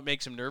 years. I know it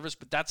makes him nervous,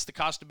 but that's the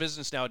cost of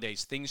business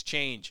nowadays. Things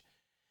change.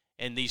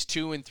 And these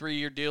 2- and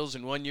 3-year deals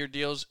and 1-year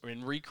deals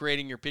and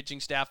recreating your pitching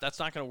staff, that's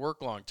not going to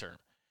work long term.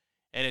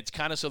 And it's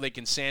kind of so they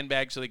can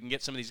sandbag so they can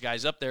get some of these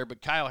guys up there.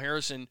 But Kyle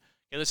Harrison,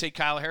 let's say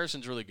Kyle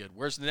Harrison's really good.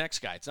 Where's the next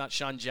guy? It's not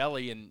Sean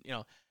Jelly, and,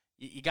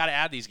 you got to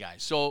add these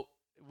guys. So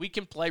we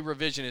can play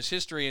revisionist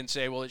history and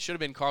say, well, it should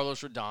have been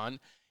Carlos Rodon,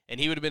 and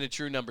he would have been a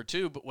true number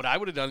 2. But what I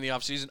would have done in the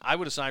offseason, I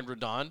would have signed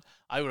Rodon.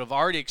 I would have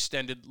already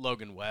extended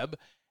Logan Webb.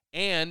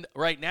 And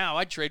right now,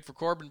 I'd trade for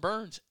Corbin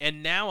Burns.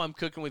 And now I'm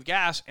cooking with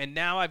gas, and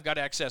now I've got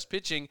excess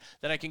pitching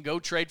that I can go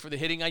trade for the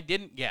hitting I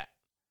didn't get.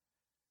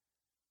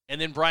 And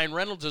then Brian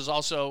Reynolds has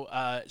also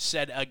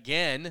said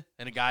again,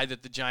 and a guy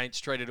that the Giants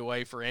traded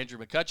away for Andrew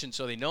McCutchen,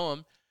 so they know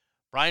him,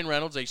 Brian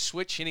Reynolds, a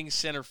switch-hitting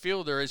center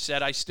fielder, has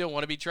said, I still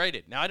want to be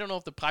traded. Now, I don't know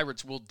if the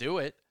Pirates will do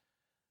it,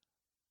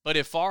 but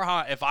if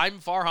I'm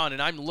Farhan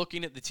and I'm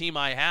looking at the team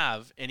I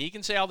have, and he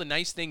can say all the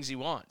nice things he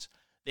wants,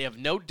 they have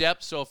no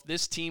depth, so if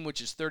this team, which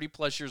is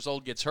 30-plus years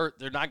old, gets hurt,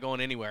 they're not going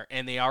anywhere,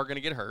 and they are going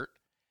to get hurt.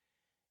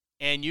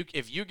 And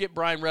if you get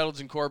Brian Reynolds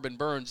and Corbin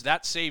Burns,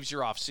 that saves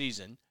your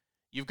offseason.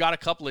 You've got a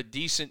couple of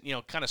decent,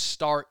 kind of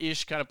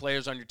star-ish kind of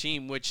players on your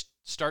team, which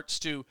starts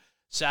to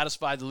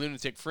satisfy the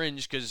lunatic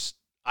fringe because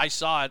I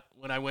saw it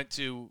when I went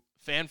to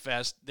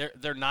FanFest.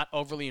 They're not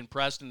overly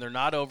impressed, and they're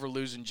not over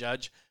losing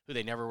Judge, who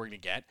they never were going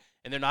to get,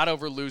 and they're not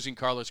over losing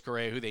Carlos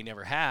Correa, who they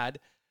never had.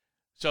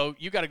 So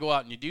you got to go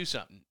out and you do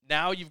something.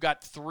 Now you've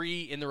got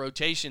 3 in the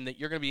rotation that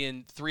you're going to be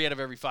in 3 out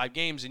of every 5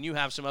 games, and you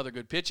have some other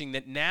good pitching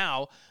that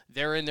now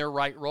they're in their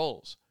right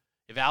roles.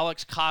 If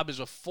Alex Cobb is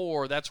a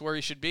 4, that's where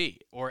he should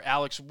be, or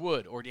Alex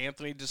Wood, or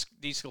Anthony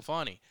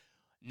DeSclafani.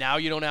 Now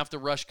you don't have to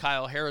rush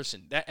Kyle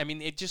Harrison.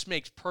 It just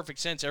makes perfect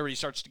sense. Everybody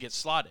starts to get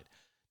slotted.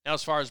 Now,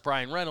 as far as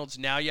Brian Reynolds,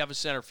 now you have a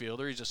center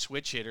fielder. He's a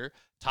switch hitter,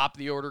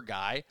 top-of-the-order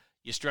guy.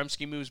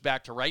 Yastrzemski moves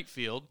back to right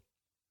field.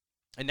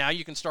 And now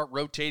you can start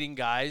rotating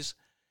guys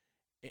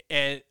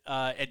at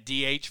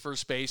DH,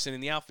 first base, and in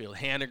the outfield.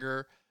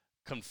 Haniger,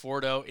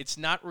 Conforto. It's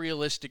not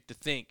realistic to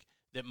think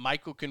that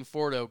Michael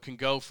Conforto can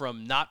go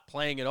from not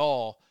playing at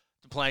all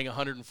to playing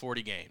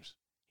 140 games.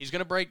 He's going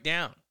to break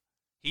down.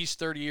 He's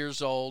 30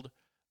 years old.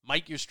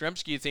 Mike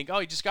Yastrzemski, you think, oh,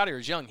 he just got here.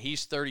 He's young.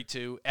 He's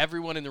 32.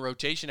 Everyone in the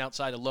rotation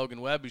outside of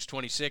Logan Webb, who's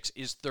 26,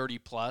 is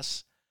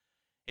 30-plus.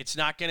 It's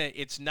not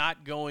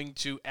going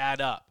to add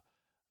up.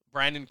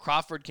 Brandon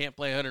Crawford can't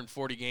play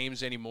 140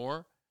 games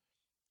anymore.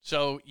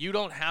 So you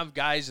don't have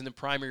guys in the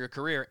prime of your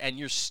career, and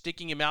you're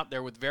sticking him out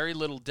there with very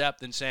little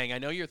depth and saying, I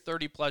know you're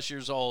 30-plus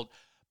years old,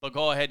 but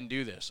go ahead and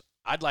do this.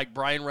 I'd like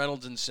Brian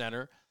Reynolds in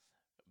center,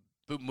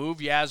 move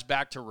Yaz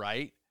back to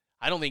right.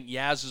 I don't think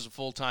Yaz is a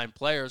full-time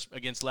player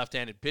against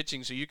left-handed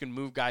pitching, so you can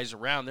move guys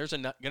around. There's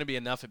going to be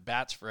enough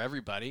at-bats for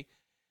everybody.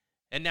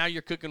 And now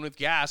you're cooking with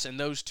gas in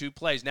those two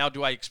plays. Now,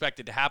 do I expect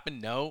it to happen?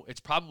 No, it's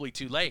probably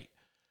too late.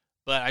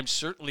 But I'm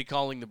certainly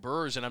calling the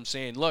Brewers, and I'm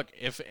saying, look,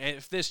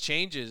 if this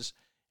changes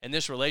and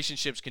this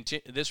relationship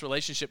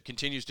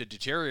continues to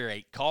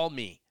deteriorate, call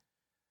me.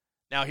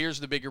 Now, here's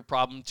the bigger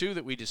problem, too,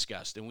 that we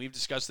discussed, and we've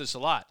discussed this a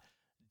lot.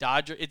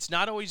 It's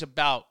not always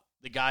about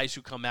the guys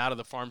who come out of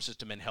the farm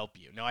system and help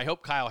you. Now, I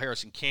hope Kyle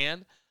Harrison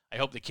can. I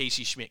hope that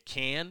Casey Schmidt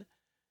can.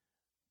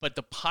 But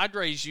the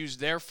Padres use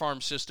their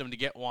farm system to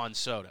get Juan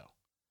Soto.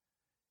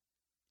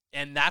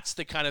 And that's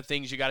the kind of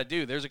things you got to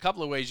do. There's a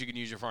couple of ways you can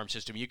use your farm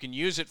system. You can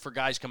use it for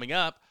guys coming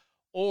up,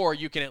 or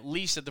you can at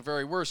least, at the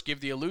very worst,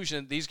 give the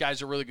illusion that these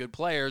guys are really good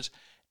players,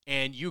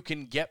 and you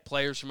can get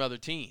players from other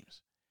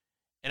teams.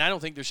 And I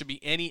don't think there should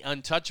be any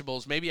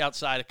untouchables, maybe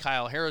outside of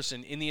Kyle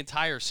Harrison, in the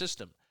entire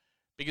system.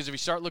 Because if you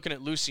start looking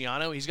at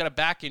Luciano, he's got a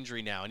back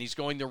injury now, and he's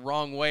going the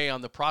wrong way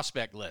on the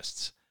prospect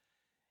lists.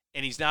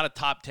 And he's not a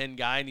top 10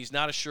 guy, and he's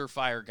not a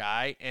surefire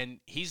guy, and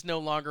he's no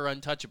longer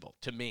untouchable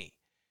to me.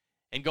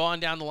 And go on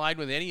down the line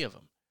with any of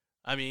them.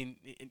 I mean,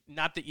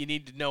 not that you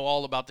need to know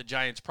all about the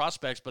Giants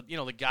prospects, but,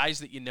 the guys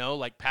that you know,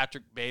 like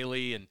Patrick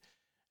Bailey and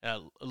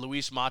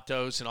Luis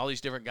Matos and all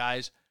these different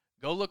guys,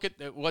 go look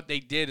at what they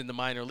did in the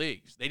minor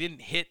leagues. They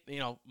didn't hit,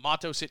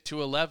 Matos hit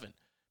 211.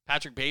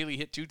 Patrick Bailey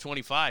hit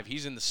 225.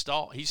 He's in the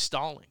stall. He's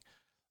stalling.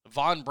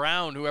 Von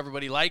Brown, who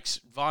everybody likes,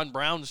 Von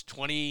Brown's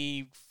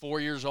 24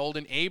 years old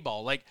in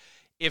A-ball. Like,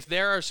 if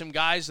there are some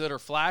guys that are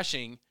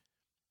flashing,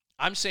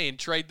 I'm saying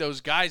trade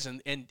those guys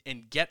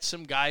and get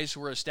some guys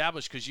who are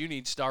established, because you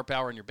need star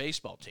power in your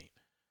baseball team.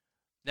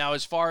 Now,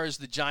 as far as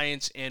the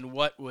Giants and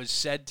what was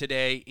said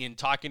today in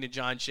talking to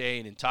John Shea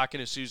and in talking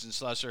to Susan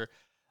Slusser,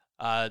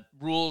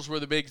 rules were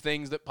the big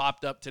things that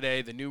popped up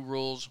today, the new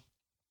rules,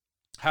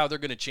 how they're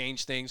going to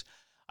change things.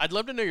 I'd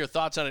love to know your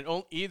thoughts on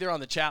it, either on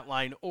the chat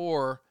line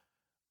or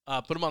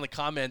put them on the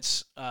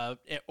comments,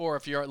 or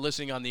if you're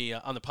listening on the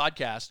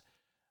podcast,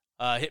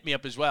 hit me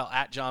up as well,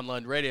 at John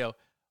Lund Radio.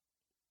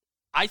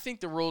 I think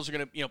the rules are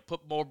going to,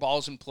 put more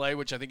balls in play,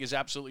 which I think is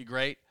absolutely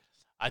great.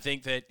 I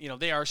think that,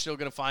 they are still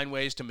going to find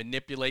ways to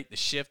manipulate the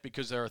shift,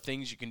 because there are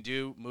things you can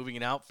do. Moving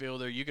an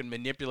outfielder, you can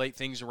manipulate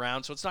things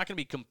around. So it's not going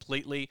to be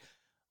completely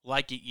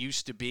like it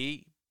used to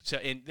be. So,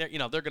 and they're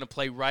going to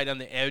play right on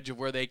the edge of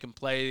where they can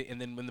play,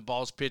 and then when the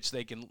ball's pitched,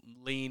 they can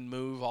lean,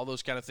 move, all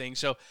those kind of things.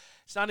 So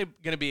it's not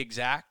going to be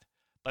exact,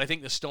 but I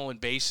think the stolen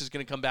base is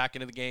going to come back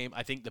into the game.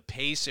 I think the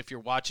pace, if you're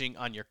watching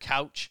on your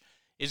couch,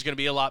 is going to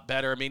be a lot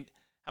better. I mean,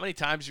 how many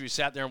times have you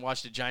sat there and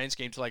watched a Giants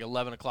game till like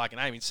 11 o'clock at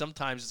night? I mean,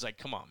 sometimes it's like,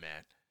 come on,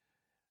 man.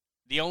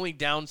 The only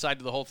downside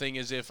to the whole thing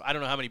is, if I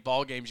don't know how many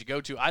ball games you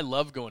go to, I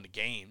love going to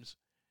games.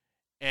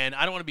 And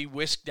I don't want to be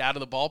whisked out of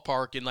the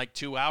ballpark in like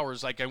 2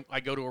 hours. Like I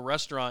go to a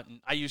restaurant,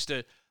 and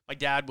my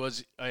dad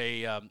was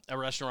a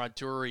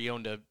restaurateur. He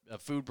owned a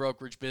food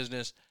brokerage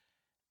business,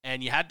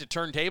 and you had to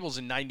turn tables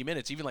in 90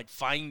 minutes. Even like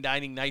fine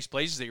dining, nice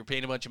places that you're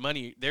paying a bunch of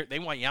money, they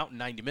want you out in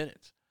 90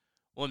 minutes.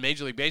 Well, in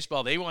Major League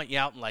Baseball, they want you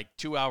out in like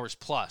 2 hours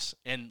plus,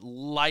 and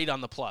light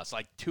on the plus,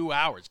 like 2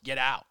 hours, get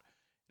out.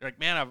 You're like,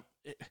 man,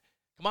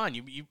 come on,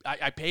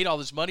 I paid all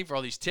this money for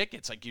all these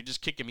tickets. Like, you're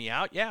just kicking me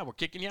out? Yeah, we're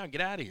kicking you out.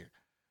 Get out of here.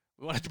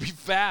 We want it to be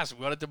fast.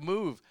 We want it to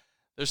move.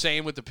 They're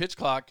saying with the pitch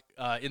clock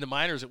in the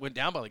minors, it went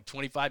down by like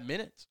 25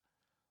 minutes.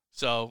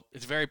 So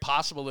it's very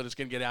possible that it's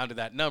going to get down to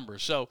that number.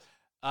 So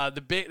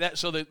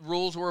the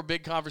rules were a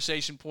big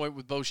conversation point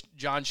with both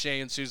John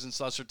Shea and Susan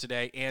Slusser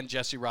today, and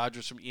Jesse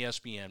Rogers from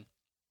ESPN.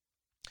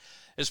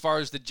 As far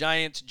as the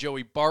Giants,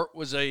 Joey Bart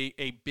was a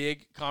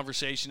big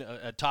conversation,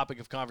 a topic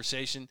of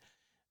conversation.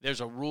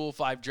 There's a Rule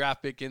 5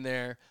 draft pick in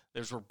there.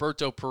 There's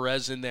Roberto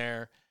Perez in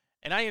there.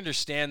 And I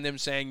understand them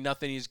saying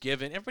nothing is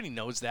given. Everybody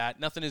knows that.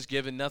 Nothing is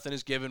given. Nothing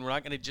is given. We're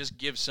not going to just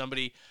give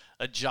somebody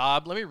a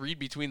job. Let me read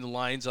between the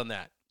lines on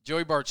that.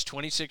 Joey Bart's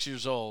 26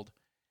 years old,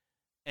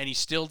 and he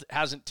still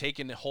hasn't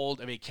taken hold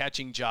of a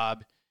catching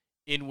job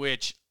in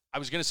which I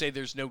was going to say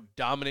there's no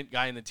dominant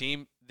guy in the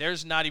team.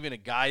 there's not even a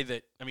guy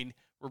that,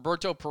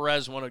 Roberto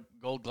Perez won a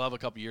Gold Glove a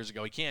couple years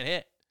ago. He can't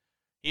hit.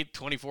 He hit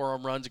 24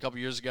 home runs a couple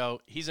years ago.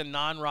 He's a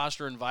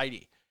non-roster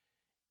invitee.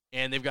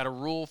 And they've got a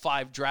Rule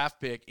 5 draft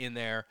pick in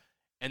there.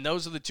 And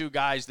those are the two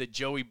guys that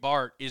Joey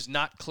Bart is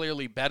not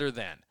clearly better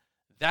than.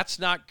 That's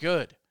not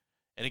good.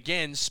 And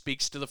again,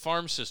 speaks to the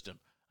farm system.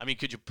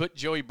 Could you put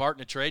Joey Bart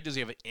in a trade? Does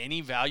he have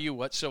any value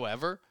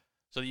whatsoever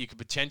so that you could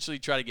potentially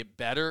try to get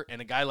better?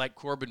 And a guy like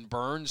Corbin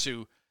Burns,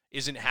 who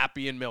isn't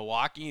happy in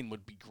Milwaukee and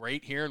would be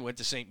great here and went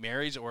to St.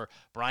 Mary's, or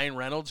Brian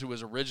Reynolds, who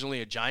was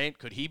originally a Giant,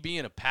 could he be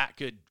in a pack?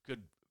 Could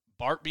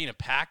Bart be in a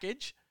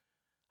package?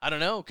 I don't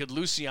know. Could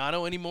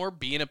Luciano anymore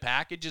be in a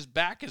package? His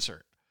back is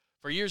hurt.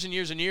 For years and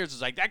years and years,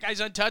 it's like, that guy's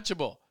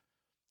untouchable.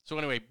 So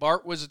anyway,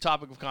 Bart was a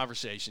topic of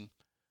conversation.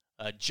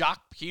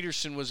 Jock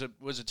Peterson was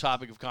a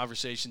topic of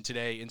conversation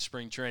today in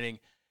spring training.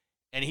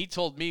 And he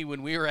told me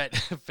when we were at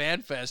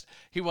FanFest,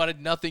 he wanted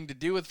nothing to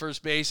do with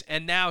first base,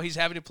 and now he's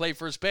having to play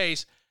first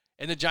base,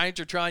 and the Giants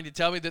are trying to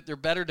tell me that they're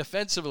better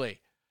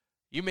defensively.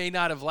 You may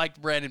not have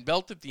liked Brandon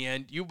Belt at the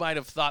end. You might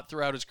have thought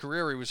throughout his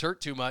career he was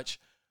hurt too much,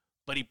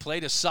 but he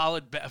played a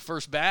solid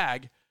first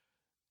bag,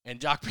 and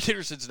Jock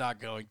Peterson's not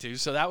going to.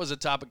 So that was a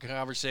topic of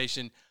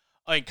conversation.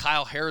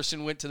 Kyle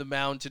Harrison went to the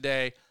mound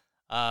today.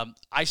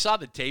 I saw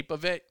the tape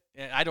of it,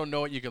 and I don't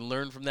know what you can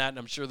learn from that, and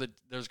I'm sure that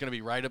there's going to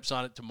be write-ups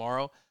on it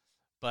tomorrow,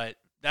 but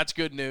that's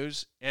good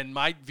news. And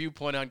my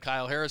viewpoint on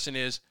Kyle Harrison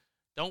is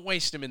don't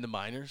waste him in the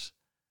minors.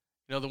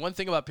 The one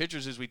thing about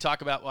pitchers is we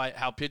talk about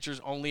how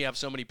pitchers only have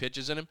so many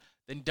pitches in them.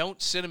 Then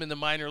don't sit them in the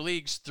minor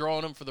leagues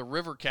throwing them for the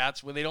River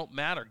Cats when they don't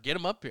matter. Get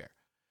them up here.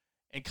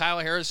 And Kyle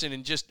Harrison,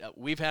 and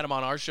we've had him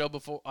on our show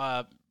before,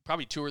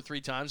 probably 2 or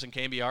 3 times in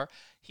KBR.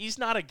 He's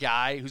not a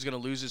guy who's going to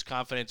lose his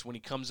confidence when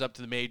he comes up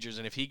to the majors.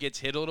 And if he gets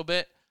hit a little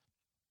bit,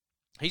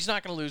 he's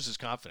not going to lose his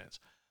confidence.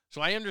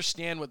 So I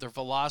understand what their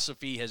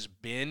philosophy has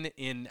been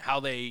in how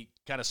they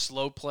kind of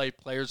slow play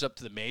players up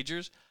to the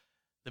majors.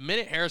 The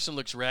minute Harrison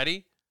looks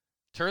ready,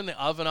 turn the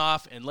oven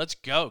off and let's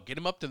go. Get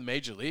him up to the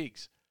major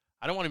leagues.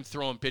 I don't want him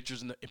throwing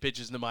pitches in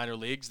the minor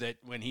leagues that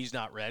when he's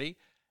not ready.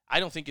 I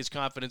don't think his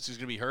confidence is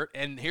going to be hurt.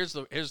 And here's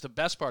the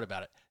best part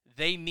about it.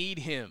 They need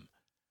him.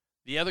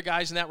 The other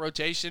guys in that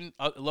rotation,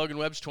 Logan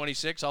Webb's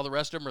 26. All the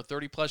rest of them are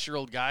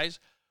 30-plus-year-old guys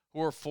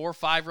who are 4 or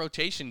 5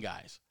 rotation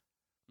guys.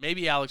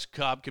 Maybe Alex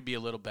Cobb could be a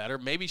little better.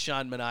 Maybe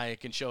Sean Manaea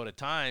can show it at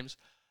times.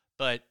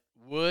 But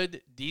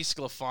Wood,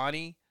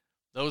 DeSclafani,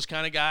 those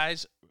kind of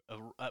guys,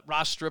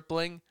 Ross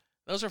Stripling,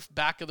 those are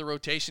back of the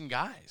rotation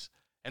guys.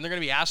 And they're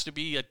going to be asked to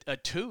be a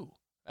 2.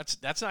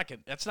 That's not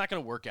going to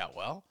work out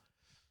well.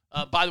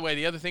 By the way,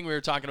 the other thing we were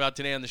talking about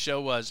today on the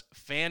show was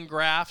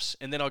FanGraphs,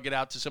 and then I'll get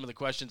out to some of the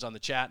questions on the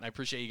chat, and I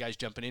appreciate you guys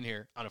jumping in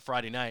here on a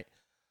Friday night.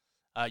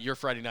 Your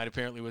Friday night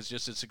apparently was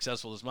just as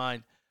successful as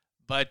mine.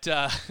 But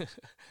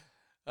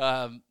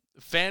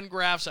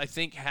FanGraphs, I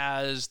think,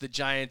 has the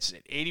Giants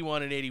at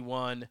 81 and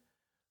 81.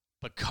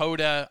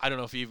 Pacoda, I don't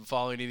know if you even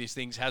follow any of these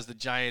things, has the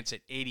Giants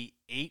at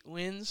 88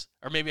 wins.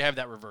 Or maybe I have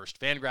that reversed.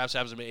 FanGraphs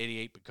has them at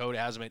 88. Pacoda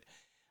has them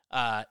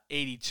at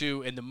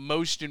 82. And the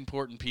most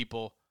important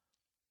people,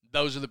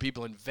 those are the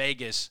people in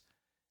Vegas,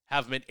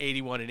 have them at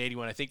 81 and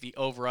 81. I think the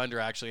over-under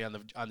actually on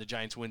the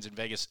Giants wins in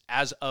Vegas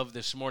as of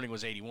this morning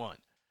was 81.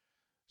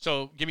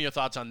 So give me your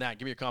thoughts on that.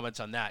 Give me your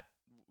comments on that.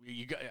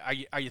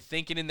 Are you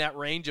thinking in that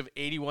range of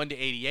 81 to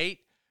 88?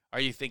 Are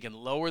you thinking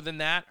lower than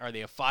that? Are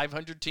they a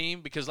 500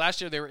 team? Because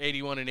last year they were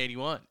 81 and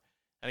 81.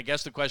 And I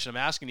guess the question I'm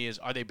asking you is,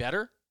 are they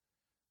better?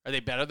 Are they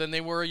better than they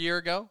were a year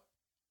ago?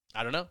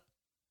 I don't know.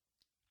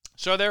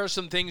 So there are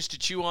some things to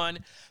chew on.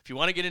 If you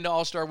want to get into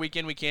All-Star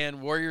Weekend, we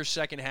can. Warriors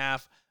second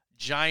half.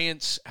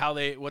 Giants,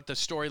 what the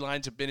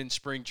storylines have been in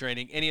spring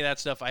training. Any of that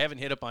stuff. I haven't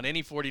hit up on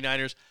any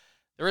 49ers.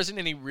 There isn't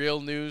any real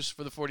news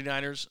for the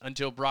 49ers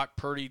until Brock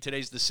Purdy.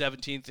 Today's the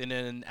 17th. In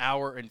an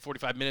hour and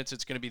 45 minutes,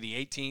 it's going to be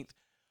the 18th,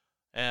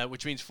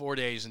 which means 4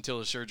 days until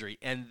the surgery.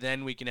 And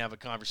then we can have a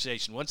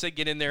conversation. Once they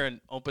get in there and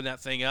open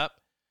that thing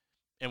up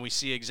and we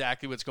see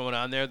exactly what's going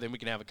on there, then we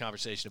can have a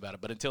conversation about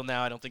it. But until then,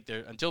 I don't think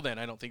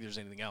there's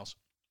anything else.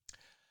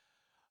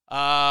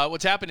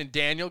 What's happening,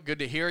 Daniel? Good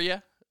to hear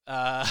you.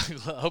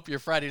 Hope your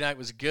Friday night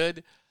was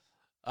good.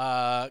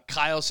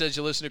 Kyle says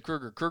you listen to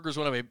Kruger.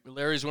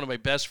 Larry's one of my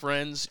best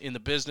friends in the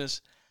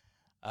business.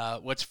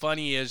 What's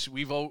funny is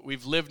we've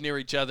lived near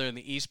each other in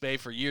the East Bay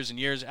for years and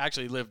years.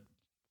 Actually lived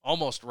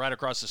almost right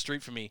across the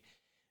street from me.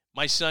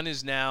 My son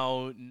is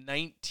now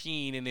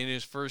 19 and in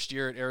his first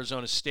year at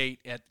Arizona State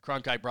at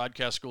Cronkite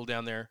Broadcast School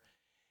down there.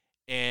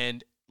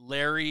 And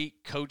Larry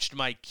coached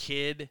my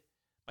kid.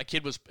 He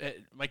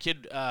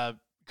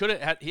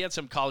had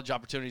some college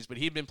opportunities, but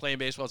he'd been playing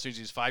baseball since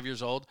he was 5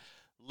 years old.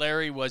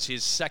 Larry was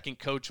his second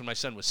coach when my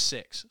son was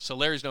 6. So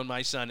Larry's known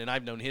my son, and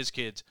I've known his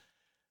kids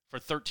for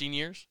 13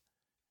 years.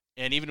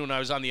 And even when I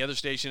was on the other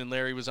station and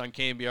Larry was on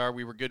KMBR,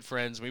 we were good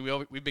friends.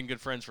 We've been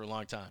good friends for a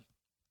long time.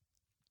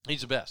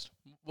 He's the best.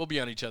 We'll be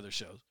on each other's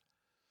shows.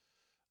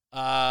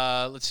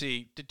 Let's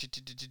see. Put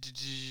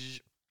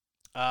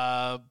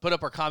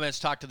up our comments,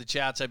 talk to the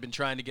chats. I've been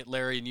trying to get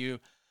Larry and you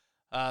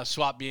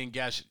swap being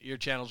guests, your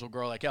channels will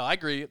grow like hell. I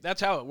agree.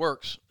 That's how it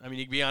works. I mean,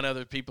 you can be on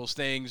other people's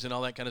things and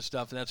all that kind of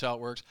stuff, and that's how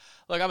it works.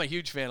 Look, I'm a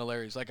huge fan of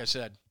Larry's, like I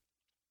said.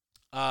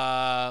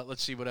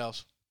 Let's see what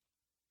else.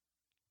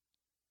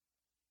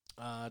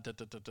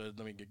 Let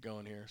me get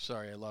going here.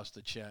 Sorry, I lost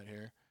the chat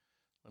here.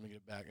 Let me get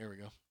it back. Here we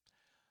go.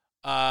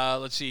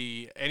 Let's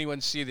see.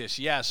 Anyone see this?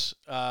 Yes.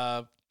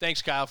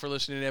 Thanks, Kyle, for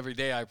listening every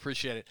day. I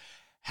appreciate it.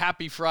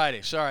 Happy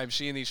Friday. Sorry, I'm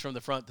seeing these from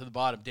the front to the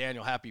bottom.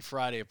 Daniel, happy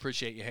Friday.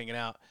 Appreciate you hanging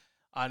out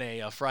on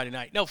a Friday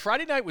night. No,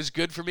 Friday night was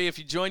good for me. If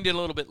you joined in a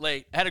little bit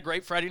late, I had a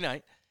great Friday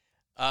night.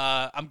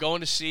 I'm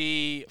going to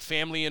see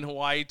family in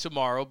Hawaii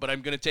tomorrow, but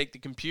I'm going to take the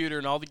computer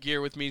and all the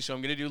gear with me, so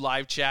I'm going to do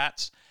live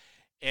chats,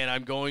 and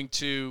I'm going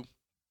to,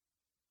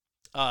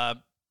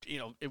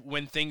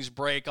 when things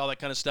break, all that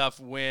kind of stuff,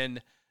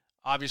 when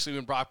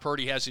Brock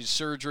Purdy has his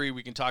surgery,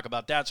 we can talk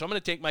about that. So I'm going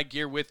to take my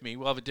gear with me.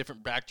 We'll have a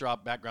different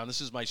background.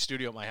 This is my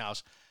studio at my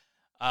house.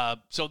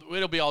 So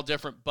it'll be all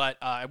different, but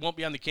I won't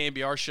be on the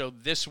KNBR show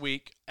this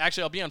week.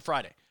 Actually, I'll be on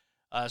Friday.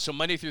 So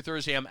Monday through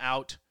Thursday, I'm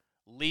out,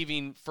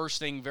 leaving first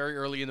thing very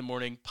early in the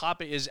morning.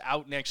 Papa is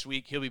out next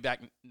week. He'll be back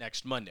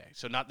next Monday.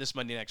 So not this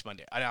Monday, next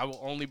Monday. I will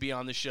only be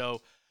on the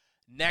show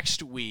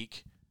next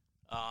week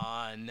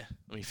on,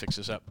 let me fix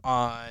this up,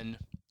 on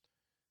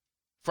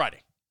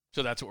Friday.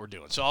 So that's what we're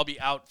doing. So I'll be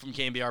out from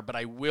KNBR, but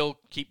I will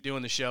keep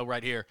doing the show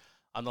right here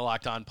on the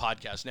Locked On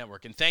Podcast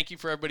Network. And thank you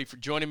for everybody for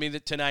joining me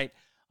tonight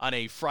on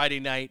a Friday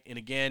night. And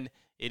again,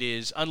 it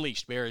is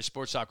Unleashed, Bay Area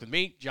Sports Talk with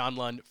me, John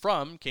Lund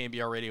from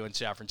KNBR Radio in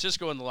San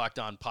Francisco and the Locked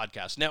On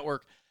Podcast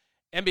Network.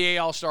 NBA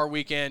All-Star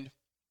Weekend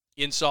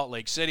in Salt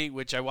Lake City,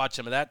 which I watched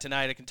some of that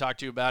tonight. I can talk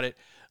to you about it.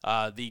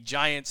 The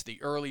Giants,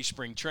 the early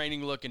spring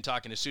training look, and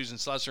talking to Susan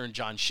Slusser and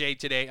John Shea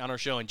today on our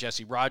show, and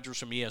Jesse Rogers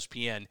from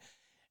ESPN.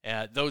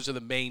 Those are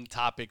the main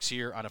topics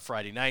here on a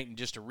Friday night. And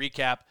just to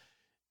recap,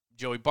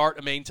 Joey Bart,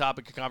 a main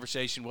topic of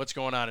conversation. What's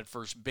going on at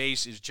first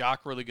base? Is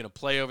Jock really going to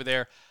play over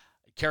there?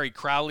 Kerry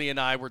Crowley and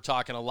I were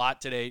talking a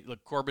lot today.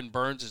 Look, Corbin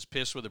Burns is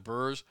pissed with the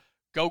Brewers.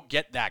 Go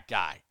get that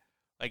guy.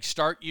 Like,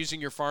 start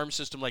using your farm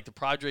system like the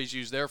Padres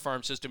use their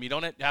farm system. You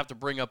don't have to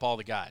bring up all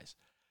the guys.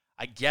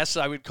 I guess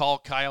I would call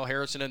Kyle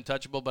Harrison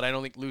untouchable, but I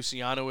don't think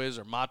Luciano is,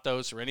 or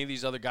Matos, or any of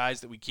these other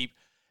guys that we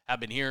have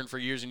been hearing for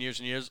years and years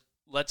and years.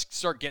 Let's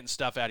start getting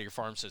stuff out of your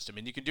farm system.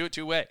 And you can do it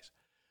two ways.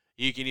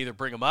 You can either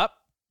bring them up,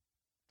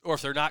 or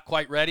if they're not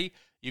quite ready,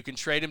 you can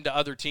trade them to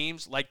other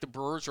teams like the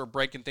Brewers who are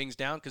breaking things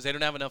down because they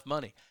don't have enough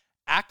money.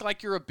 Act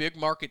like you're a big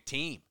market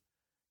team.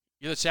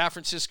 You're the San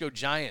Francisco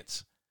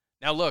Giants.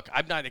 Now, look,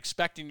 I'm not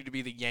expecting you to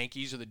be the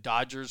Yankees or the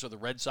Dodgers or the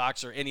Red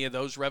Sox or any of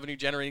those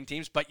revenue-generating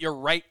teams, but you're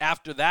right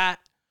after that.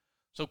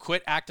 So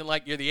quit acting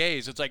like you're the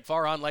A's. It's like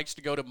Farhan likes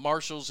to go to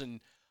Marshall's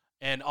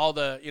and all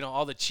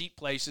the cheap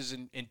places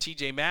and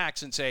TJ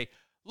Maxx and say,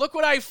 look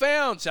what I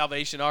found,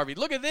 Salvation Army.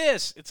 Look at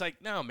this. It's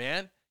like, no,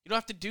 man. You don't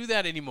have to do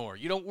that anymore.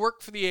 You don't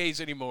work for the A's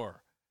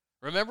anymore.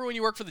 Remember when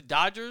you worked for the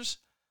Dodgers?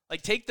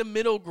 Like, take the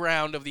middle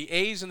ground of the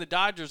A's and the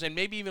Dodgers and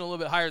maybe even a little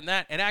bit higher than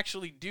that and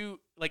actually do,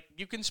 like,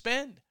 you can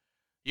spend.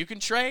 You can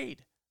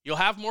trade. You'll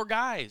have more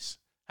guys.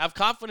 Have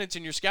confidence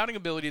in your scouting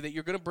ability that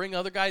you're going to bring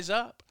other guys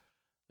up.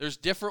 There's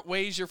different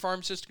ways your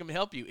farm system can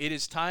help you. It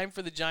is time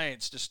for the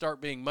Giants to start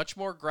being much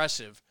more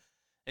aggressive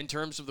in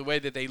terms of the way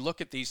that they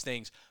look at these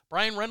things.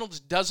 Brian Reynolds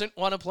doesn't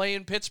want to play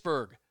in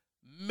Pittsburgh.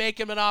 Make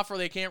him an offer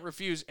they can't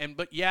refuse.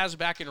 But Yaz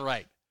back and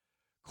right.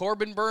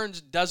 Corbin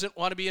Burns doesn't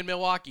want to be in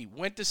Milwaukee.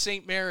 Went to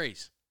St.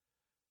 Mary's.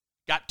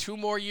 Got 2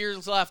 more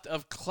years left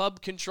of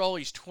club control.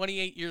 He's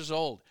 28 years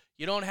old.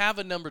 You don't have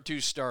a number 2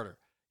 starter.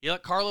 You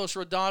let Carlos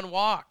Rodon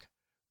walk.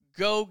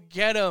 Go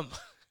get him.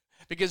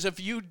 Because if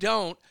you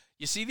don't,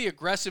 you see the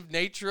aggressive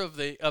nature of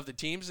the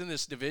teams in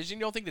this division.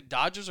 You don't think the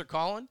Dodgers are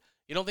calling?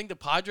 You don't think the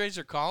Padres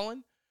are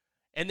calling?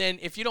 And then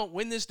if you don't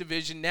win this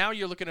division, now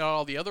you're looking at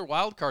all the other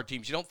wild card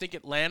teams. You don't think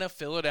Atlanta,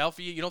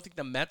 Philadelphia, you don't think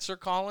the Mets are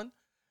calling?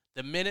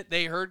 The minute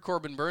they heard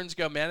Corbin Burns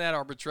go, man, that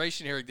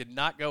arbitration hearing did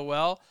not go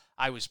well.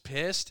 I was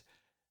pissed.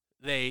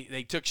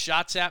 They took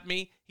shots at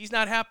me. He's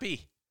not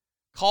happy.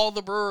 Call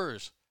the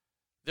Brewers.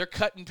 They're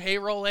cutting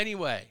payroll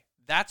anyway.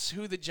 That's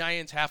who the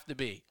Giants have to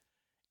be.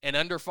 And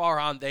under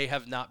Farhan, they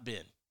have not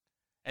been.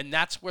 And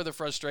that's where the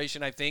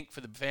frustration, I think,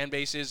 for the fan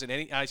base is. And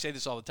I say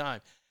this all the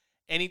time.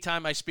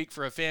 Anytime I speak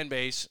for a fan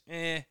base,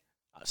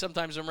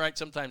 sometimes I'm right,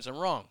 sometimes I'm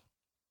wrong.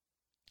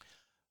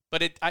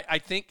 But I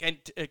think,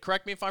 and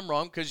correct me if I'm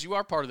wrong, because you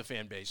are part of the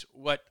fan base.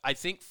 What I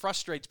think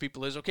frustrates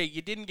people is, okay,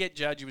 you didn't get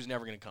Judge. He was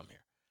never going to come here.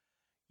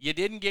 You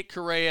didn't get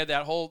Correa,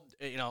 that whole,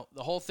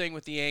 the whole thing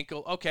with the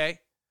ankle. Okay.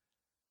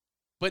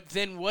 But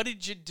then what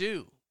did you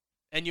do?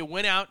 And you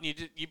went out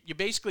and you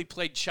basically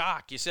played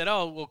chalk. You said,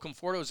 oh, well,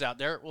 Conforto's out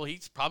there. Well,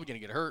 he's probably going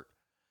to get hurt.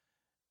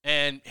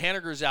 And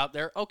Haniger's out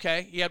there.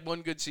 Okay, he had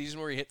one good season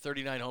where he hit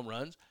 39 home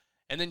runs.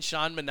 And then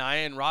Sean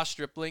Manaea and Ross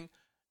Stripling.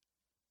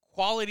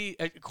 Quantity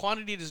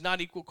does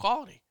not equal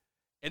quality.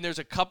 And there's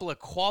a couple of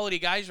quality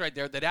guys right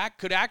there that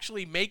could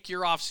actually make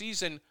your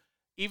offseason,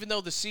 even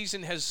though the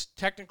season has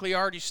technically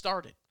already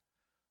started.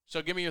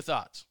 So give me your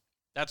thoughts.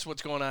 That's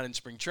what's going on in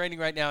spring training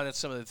right now. That's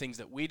some of the things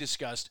that we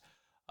discussed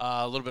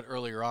a little bit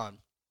earlier on.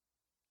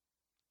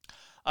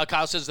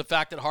 Kyle says the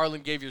fact that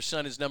Harlan gave your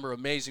son his number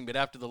amazing, but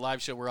after the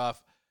live show we're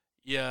off.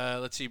 Yeah,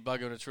 let's see,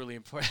 Buggo, it's really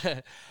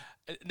important.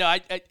 No,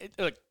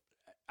 look,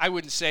 I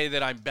wouldn't say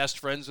that I'm best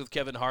friends with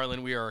Kevin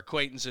Harlan. We are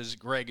acquaintances.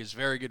 Greg is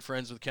very good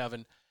friends with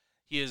Kevin.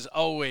 He has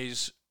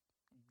always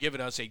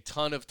given us a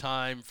ton of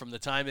time from the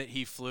time that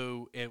he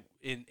flew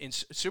in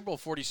Super Bowl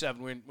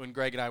 47 when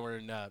Greg and I were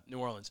in New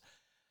Orleans.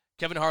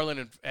 Kevin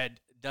Harlan had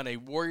done a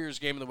Warriors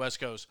game on the West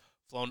Coast,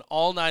 flown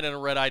all night on a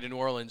red-eye to New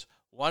Orleans,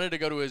 wanted to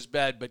go to his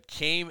bed, but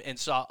came and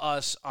saw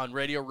us on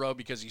Radio Row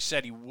because he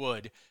said he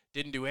would.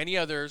 Didn't do any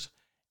others,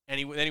 and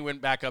then he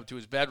went back up to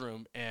his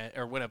bedroom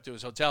or went up to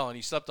his hotel, and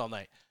he slept all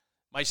night.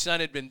 My son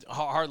had been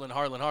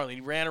Harlan.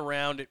 He ran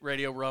around at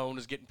Radio Row and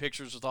was getting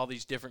pictures with all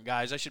these different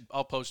guys.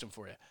 I'll post them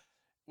for you.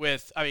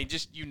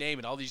 Just you name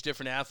it, all these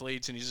different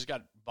athletes, and he's just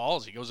got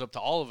balls. He goes up to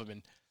all of them,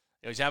 and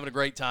he's having a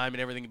great time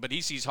and everything. But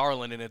he sees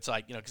Harlan, and it's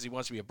like, because he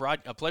wants to be a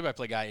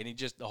play-by-play guy, and he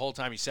just, the whole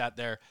time he sat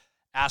there,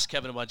 asked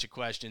Kevin a bunch of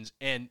questions.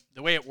 And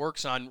the way it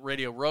works on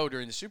Radio Row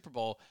during the Super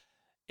Bowl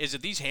is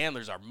that these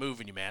handlers are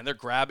moving you, man. They're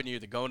grabbing you.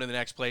 They're going to the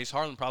next place.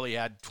 Harlan probably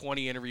had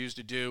 20 interviews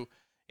to do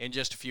in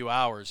just a few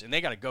hours, and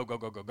they got to go.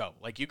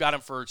 Like, you got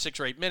him for 6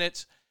 or 8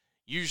 minutes.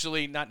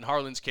 Usually, not in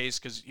Harlan's case,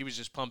 because he was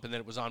just pumping that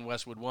it was on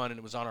Westwood One and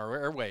it was on our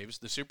airwaves,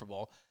 the Super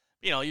Bowl.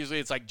 Usually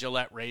it's like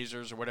Gillette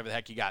razors or whatever the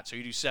heck you got. So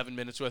you do 7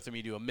 minutes with him,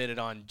 you do a minute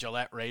on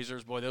Gillette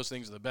razors. Boy, those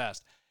things are the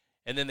best.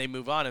 And then they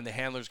move on, and the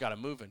handlers got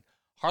him moving.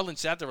 Harlan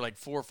sat there for like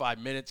 4 or 5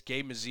 minutes,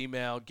 gave him his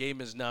email, gave him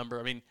his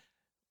number.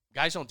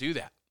 Guys don't do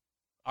that.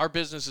 Our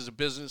business is a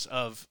business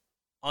of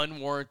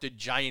unwarranted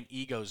giant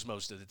egos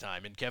most of the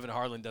time, and Kevin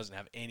Harlan doesn't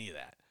have any of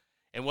that.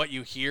 And what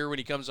you hear when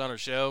he comes on our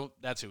show,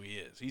 that's who he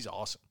is. He's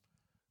awesome.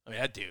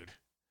 That dude,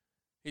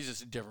 he's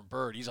just a different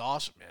bird. He's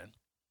awesome, man.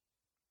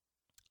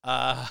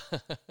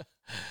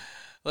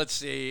 Let's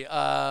see.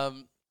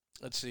 What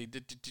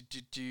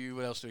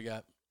else do we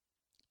got?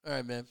 All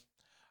right, man.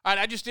 All right,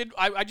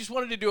 I just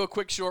wanted to do a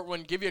quick short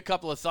one, give you a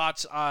couple of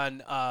thoughts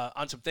on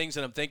some things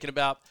that I'm thinking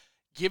about,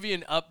 give you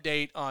an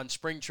update on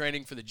spring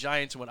training for the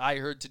Giants and what I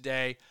heard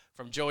today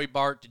from Joey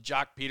Bart to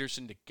Jock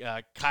Peterson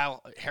to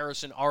Kyle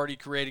Harrison already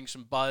creating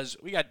some buzz.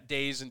 We got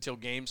days until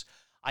games.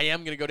 I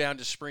am going to go down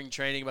to spring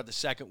training about the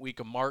second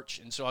week of March,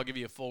 and so I'll give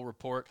you a full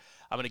report.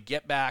 I'm going to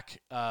get back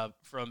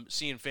from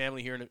seeing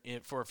family here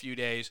for a few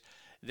days.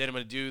 Then I'm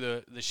going to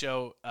do the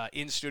show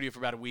in studio for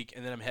about a week,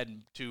 and then I'm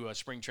heading to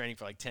spring training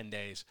for like 10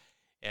 days.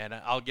 And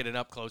I'll get an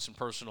up-close and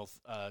personal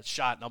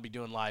shot, and I'll be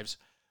doing lives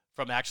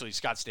from actually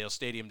Scottsdale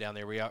Stadium down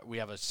there. We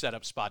have a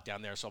set-up spot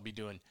down there, so I'll be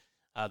doing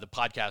the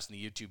podcast and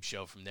the YouTube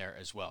show from there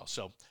as well.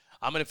 So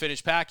I'm going to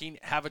finish packing.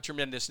 Have a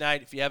tremendous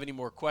night. If you have any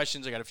more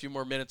questions, I got a few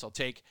more minutes. I'll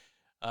take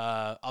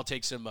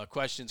some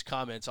questions,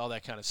 comments, all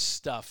that kind of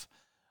stuff.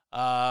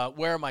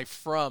 Where am I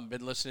from?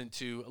 Been listening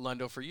to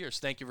Lundo for years.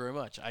 Thank you very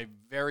much. I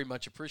very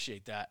much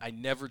appreciate that. I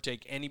never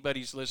take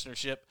anybody's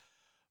listenership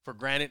for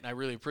granted, and I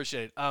really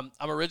appreciate it. I'm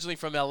originally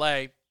from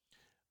L.A.,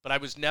 but I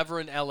was never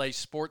an L.A.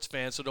 sports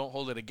fan, so don't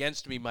hold it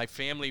against me. My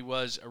family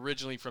was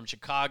originally from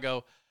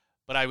Chicago,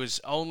 but I was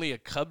only a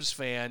Cubs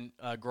fan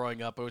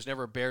growing up. I was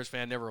never a Bears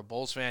fan, never a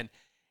Bulls fan.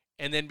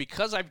 And then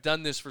because I've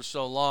done this for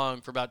so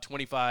long, for about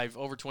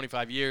over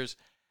 25 years,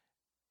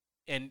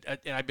 and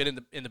I've been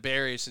in the Bay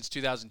Area since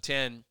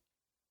 2010,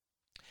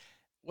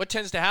 what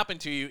tends to happen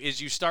to you is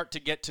you start to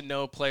get to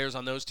know players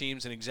on those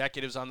teams and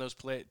executives on those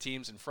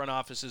teams and front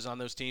offices on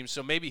those teams.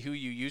 So maybe who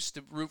you used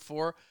to root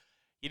for,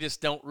 you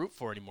just don't root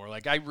for anymore.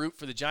 Like, I root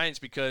for the Giants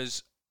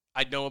because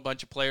I know a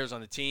bunch of players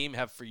on the team,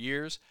 have for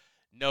years,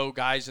 know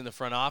guys in the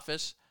front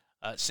office.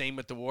 Same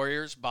with the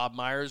Warriors. Bob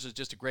Myers is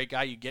just a great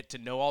guy. You get to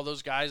know all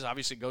those guys.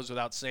 Obviously, it goes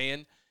without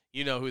saying.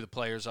 You know who the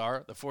players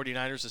are. The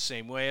 49ers the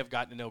same way. I've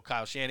gotten to know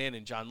Kyle Shanahan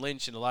and John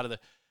Lynch and a lot of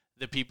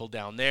the people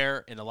down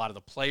there and a lot of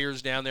the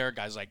players down there,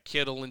 guys like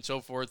Kittle and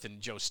so forth,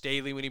 and Joe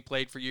Staley when he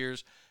played for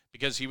years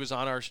because he was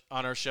on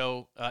our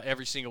show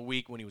every single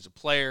week when he was a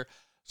player.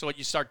 So what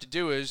you start to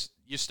do is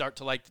you start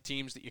to like the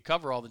teams that you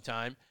cover all the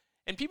time.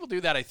 And people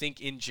do that, I think,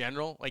 in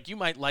general. Like, you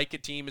might like a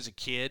team as a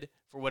kid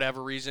for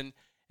whatever reason,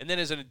 and then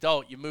as an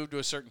adult, you move to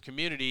a certain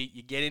community,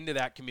 you get into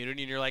that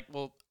community, and you're like,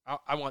 well,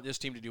 I want this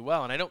team to do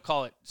well. And I don't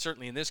call it,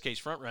 certainly in this case,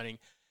 front running.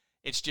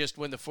 It's just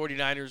when the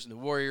 49ers and the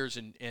Warriors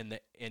and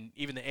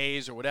even the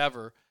A's or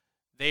whatever,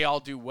 they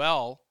all do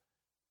well,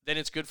 then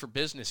it's good for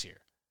business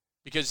here.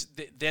 Because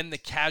then the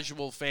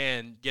casual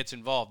fan gets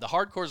involved. The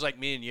hardcores like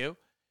me and you,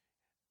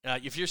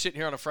 if you're sitting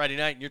here on a Friday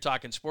night and you're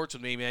talking sports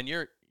with me, man,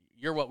 you're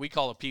what we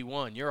call a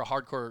P1. You're a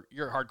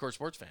hardcore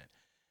sports fan.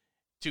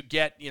 To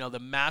get, the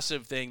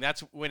massive thing,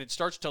 that's when it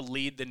starts to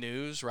lead the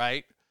news,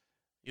 right?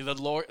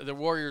 The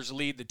Warriors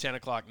lead the 10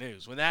 o'clock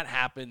news. When that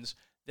happens,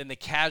 then the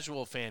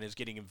casual fan is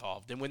getting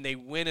involved. And when they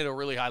win at a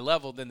really high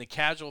level, then the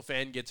casual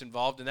fan gets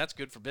involved, and that's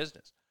good for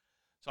business.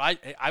 So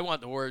I want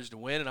the Warriors to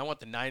win, and I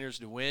want the Niners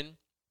to win.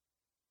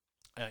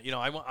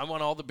 I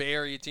want all the Bay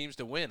Area teams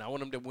to win. I want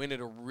them to win at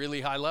a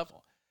really high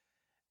level.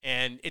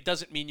 And it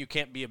doesn't mean you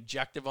can't be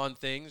objective on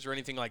things or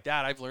anything like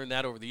that. I've learned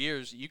that over the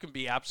years. You can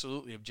be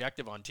absolutely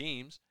objective on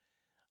teams.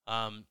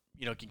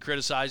 You can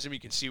criticize them. You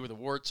can see where the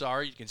warts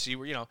are. You can see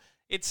where,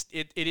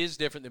 it is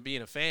different than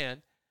being a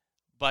fan,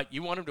 but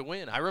you want them to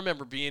win. I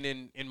remember being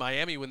in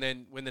Miami when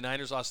the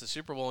Niners lost the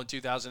Super Bowl in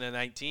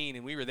 2019,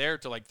 and we were there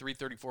till like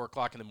 3:30, 4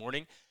 o'clock in the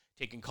morning,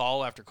 taking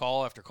call after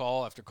call after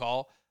call after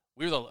call.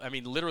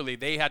 Literally,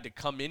 they had to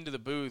come into the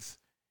booth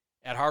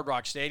at Hard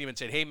Rock Stadium and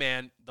said, "Hey,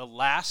 man, the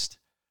last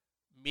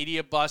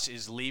media bus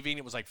is leaving."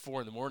 It was like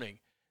 4 in the morning.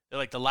 They're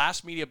like, the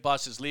last media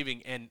bus is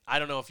leaving, and I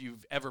don't know if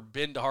you've ever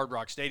been to Hard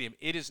Rock Stadium.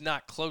 It is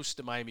not close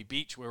to Miami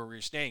Beach where we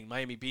were staying.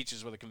 Miami Beach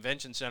is where the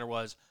convention center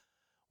was,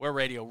 where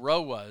Radio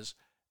Row was,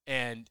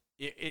 and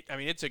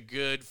it's a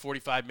good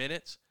 45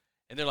 minutes.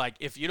 And they're like,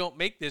 if you don't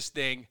make this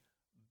thing,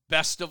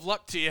 best of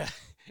luck to you.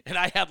 And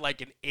I had like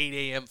an 8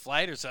 a.m.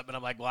 flight or something.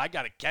 I'm like, well, I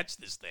got to catch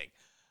this thing.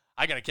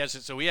 I got to catch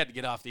it. So we had to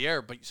get off the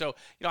air. But so,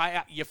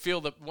 you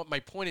feel what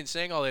my point in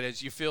saying all that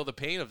is, you feel the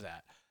pain of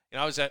that.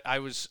 I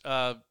was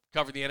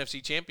covered the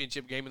NFC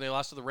Championship game when they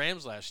lost to the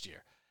Rams last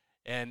year.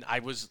 And I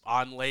was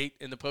on late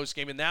in the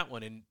postgame in that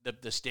one, and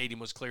the stadium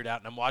was cleared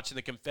out. And I'm watching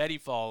the confetti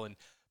fall and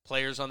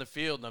players on the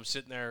field, and I'm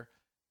sitting there,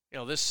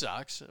 this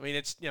sucks. I mean,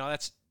 it's,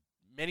 that's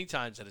many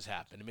times that has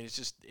happened. I mean,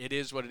 it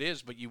is what it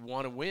is, but you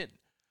want to win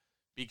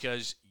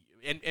because,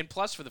 and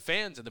plus for the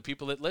fans and the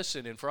people that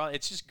listen and for all,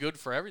 it's just good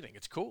for everything.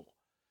 It's cool.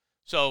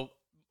 So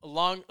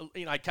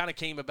I kind of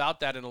came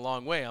about that in a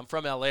long way. I'm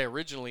from LA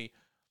originally,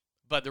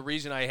 but the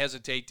reason I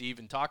hesitate to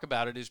even talk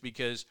about it is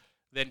because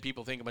then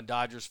people think I'm a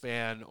Dodgers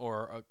fan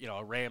or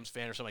a Rams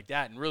fan or something like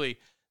that. And really,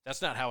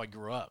 that's not how I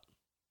grew up.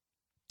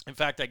 In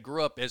fact, I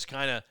grew up as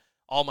kind of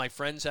all my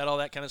friends had all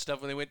that kind of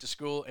stuff when they went to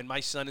school, and my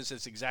son is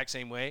this exact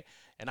same way.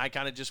 And I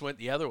kind of just went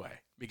the other way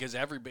because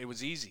it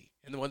was easy.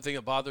 And the one thing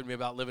that bothered me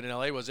about living in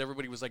LA was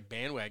everybody was like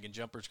bandwagon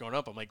jumpers growing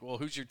up. I'm like, well,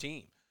 who's your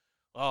team?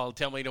 Oh,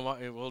 tell me you don't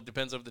want. Well, it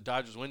depends if the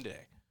Dodgers win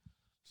today.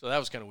 So that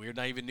was kind of weird.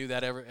 And I even knew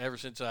that ever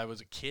since I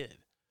was a kid.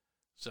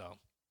 So,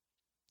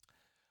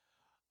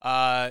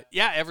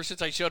 ever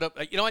since I showed up,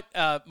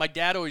 my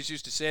dad always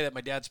used to say that.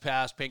 My dad's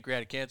passed,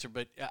 pancreatic cancer,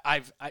 but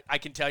I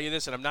can tell you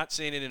this, and I'm not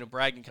saying it in a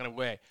bragging kind of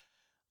way.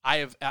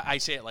 I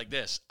say it like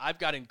this. I've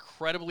got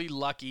incredibly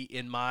lucky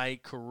in my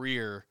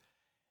career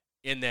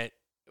in that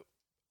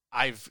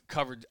I've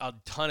covered a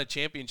ton of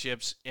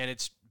championships, and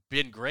it's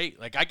been great.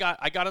 Like I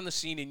got on the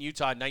scene in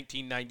Utah in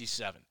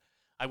 1997.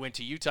 I went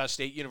to Utah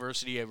State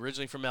University,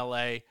 originally from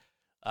LA.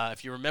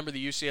 If you remember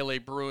the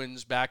UCLA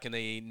Bruins back in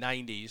the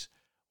 90s,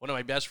 one of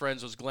my best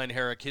friends was Glenn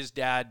Herrick. His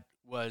dad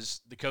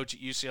was the coach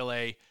at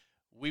UCLA.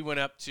 We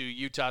went up to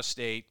Utah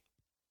State,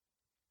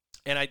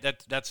 and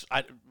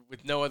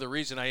with no other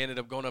reason, I ended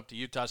up going up to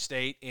Utah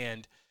State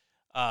and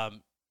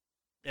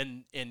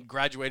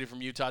graduated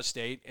from Utah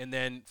State. And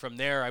then from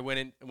there, I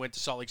went to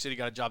Salt Lake City,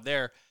 got a job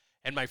there.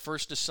 And my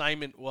first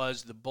assignment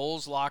was the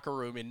Bulls locker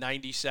room in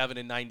 97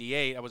 and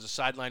 98. I was a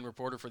sideline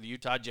reporter for the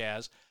Utah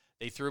Jazz.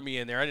 They threw me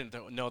in there. I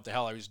didn't know what the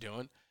hell I was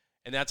doing.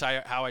 And that's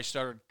how I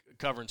started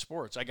covering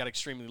sports. I got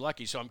extremely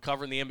lucky. So I'm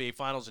covering the NBA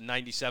Finals in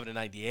 97 and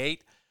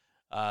 98.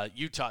 The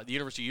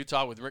University of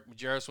Utah with Rick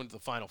Majerus went to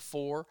the Final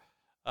Four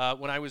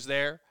when I was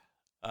there.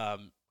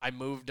 I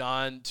moved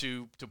on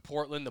to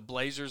Portland, the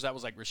Blazers. That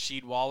was like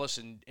Rasheed Wallace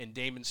and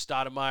Damon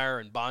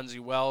Stoudemire and Bonzi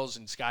Wells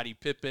and Scottie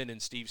Pippen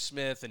and Steve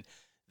Smith. And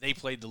they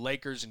played the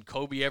Lakers and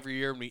Kobe every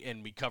year,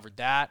 and we covered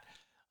that.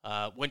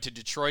 Went to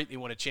Detroit. They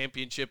won a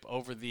championship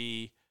over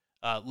the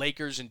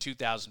Lakers in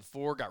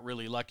 2004. Got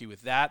really lucky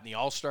with that, and the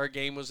All-Star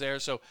game was there.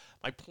 So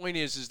my point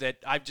is that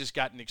I've just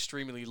gotten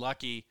extremely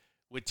lucky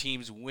with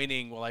teams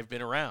winning while I've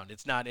been around.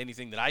 It's not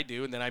anything that I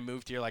do. And then I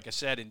moved here, like I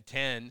said, in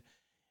 10,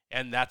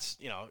 and that's,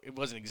 it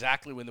wasn't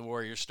exactly when the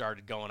Warriors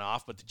started going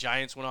off, but the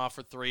Giants went off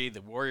for 3.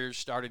 The Warriors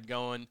started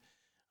going.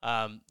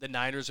 The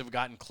Niners have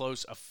gotten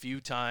close a few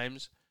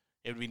times.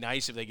 It would be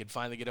nice if they could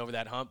finally get over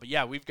that hump. But,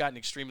 yeah, we've gotten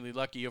extremely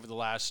lucky over the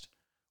last,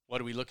 what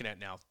are we looking at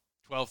now,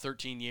 12,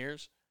 13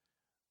 years?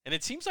 And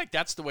it seems like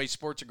that's the way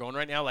sports are going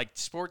right now. Like,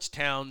 sports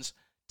towns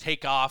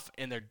take off,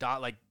 and they're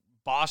like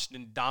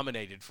Boston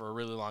dominated for a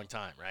really long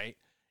time, right,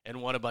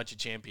 and won a bunch of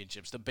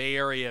championships. The Bay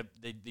Area,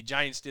 the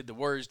Giants did, the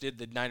Warriors did,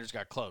 the Niners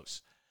got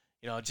close.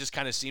 It just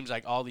kind of seems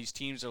like all these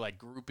teams are, like,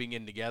 grouping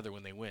in together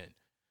when they win.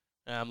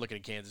 I'm looking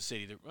at Kansas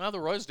City. Well, the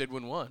Royals did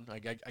win one. I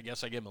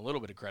guess I give them a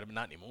little bit of credit, but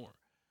not anymore.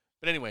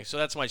 But anyway, so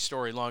that's my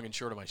story, long and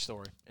short of my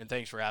story. And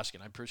thanks for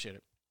asking. I appreciate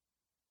it.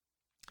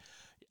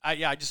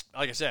 I just,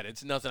 like I said,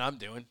 it's nothing I'm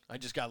doing. I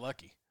just got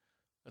lucky.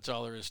 That's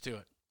all there is to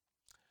it.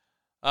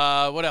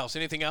 What else?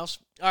 Anything else?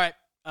 All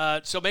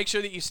right. So make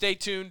sure that you stay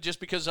tuned. Just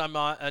because I'm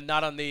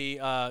not on the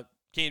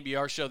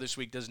KNBR show this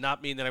week does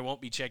not mean that I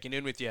won't be checking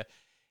in with you.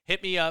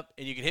 Hit me up,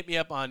 and you can hit me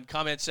up on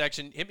comment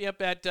section. Hit me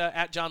up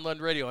at John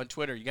Lund Radio on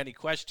Twitter. You got any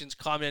questions,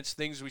 comments,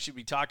 things we should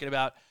be talking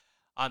about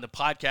on the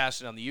podcast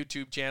and on the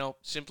YouTube channel,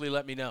 simply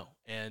let me know,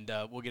 and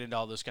we'll get into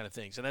all those kind of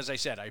things. And as I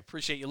said, I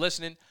appreciate you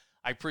listening.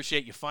 I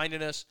appreciate you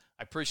finding us.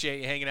 I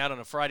appreciate you hanging out on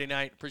a Friday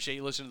night. Appreciate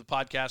you listening to the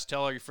podcast.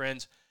 Tell all your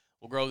friends.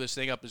 We'll grow this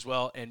thing up as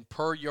well. And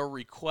per your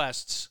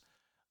requests,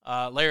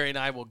 Larry and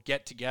I will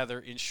get together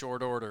in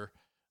short order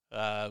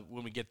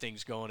when we get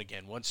things going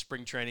again. Once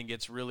spring training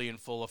gets really in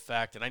full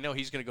effect, and I know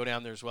he's going to go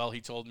down there as well.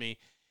 He told me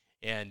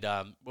And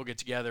we'll get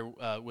together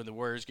when the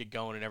Warriors get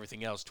going and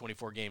everything else.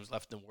 24 games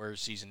left in the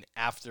Warriors season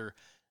after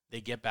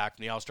they get back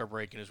from the All-Star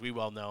break. And as we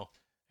well know,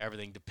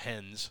 everything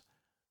depends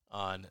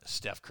on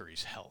Steph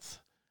Curry's health.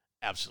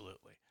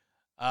 Absolutely.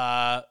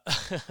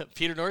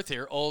 Peter North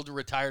here, old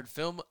retired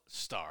film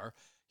star,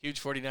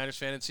 huge 49ers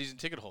fan and season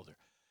ticket holder.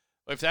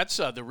 If that's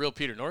the real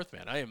Peter North,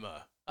 man, I am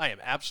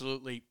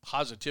absolutely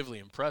positively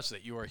impressed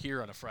that you are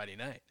here on a Friday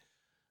night,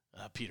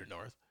 Peter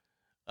North.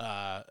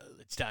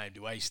 It's time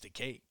to ice the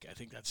cake. I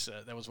think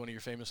that was one of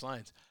your famous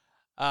lines.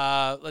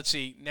 Let's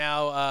see.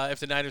 Now, if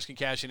the Niners can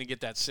cash in and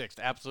get that sixth,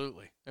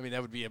 absolutely. I mean,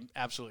 that would be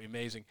absolutely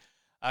amazing.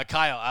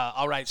 Kyle,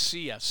 all right,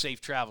 see ya.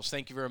 Safe travels.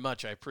 Thank you very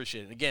much. I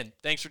appreciate it. Again,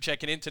 thanks for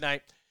checking in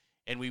tonight,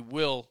 and we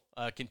will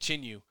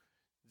continue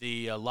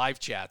the live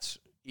chats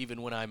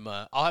even when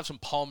I'll have some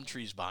palm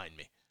trees behind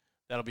me.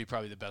 That'll be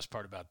probably the best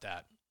part about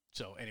that.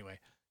 So, anyway,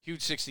 huge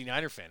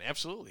 69er fan.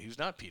 Absolutely. Who's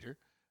not, Peter?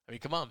 I mean,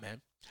 come on,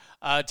 man.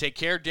 Take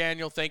care,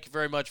 Daniel. Thank you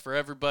very much for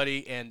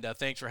everybody, and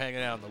thanks for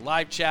hanging out on the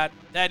live chat.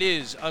 That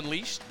is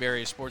Unleashed,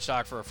 various sports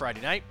talk for a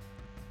Friday night.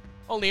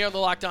 Only here on the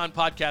Locked On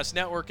Podcast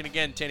Network, and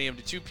again, 10 a.m.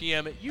 to 2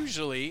 p.m.,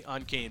 usually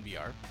on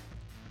KNBR.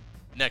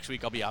 Next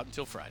week, I'll be out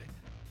until Friday.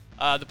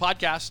 The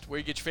podcast, where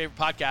you get your favorite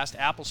podcast,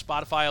 Apple,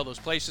 Spotify, all those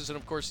places, and,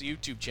 of course, the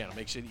YouTube channel.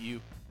 Make sure that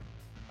you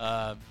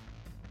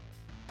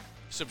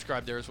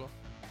subscribe there as well.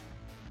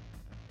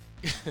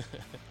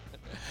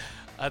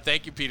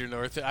 Thank you, Peter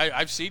North.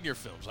 I've seen your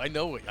films. I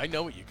know what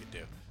you can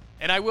do.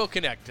 And I will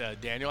connect,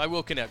 Daniel. I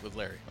will connect with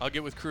Larry. I'll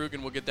get with Krug,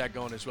 and we'll get that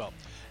going as well.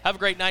 Have a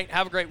great night.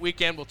 Have a great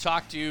weekend. We'll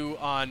talk to you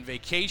on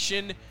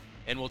vacation,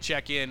 and we'll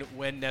check in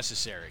when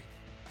necessary.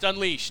 It's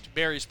Unleashed,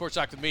 Barry Sports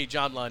Talk with me,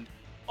 John Lund,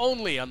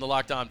 only on the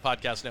Locked On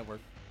Podcast Network.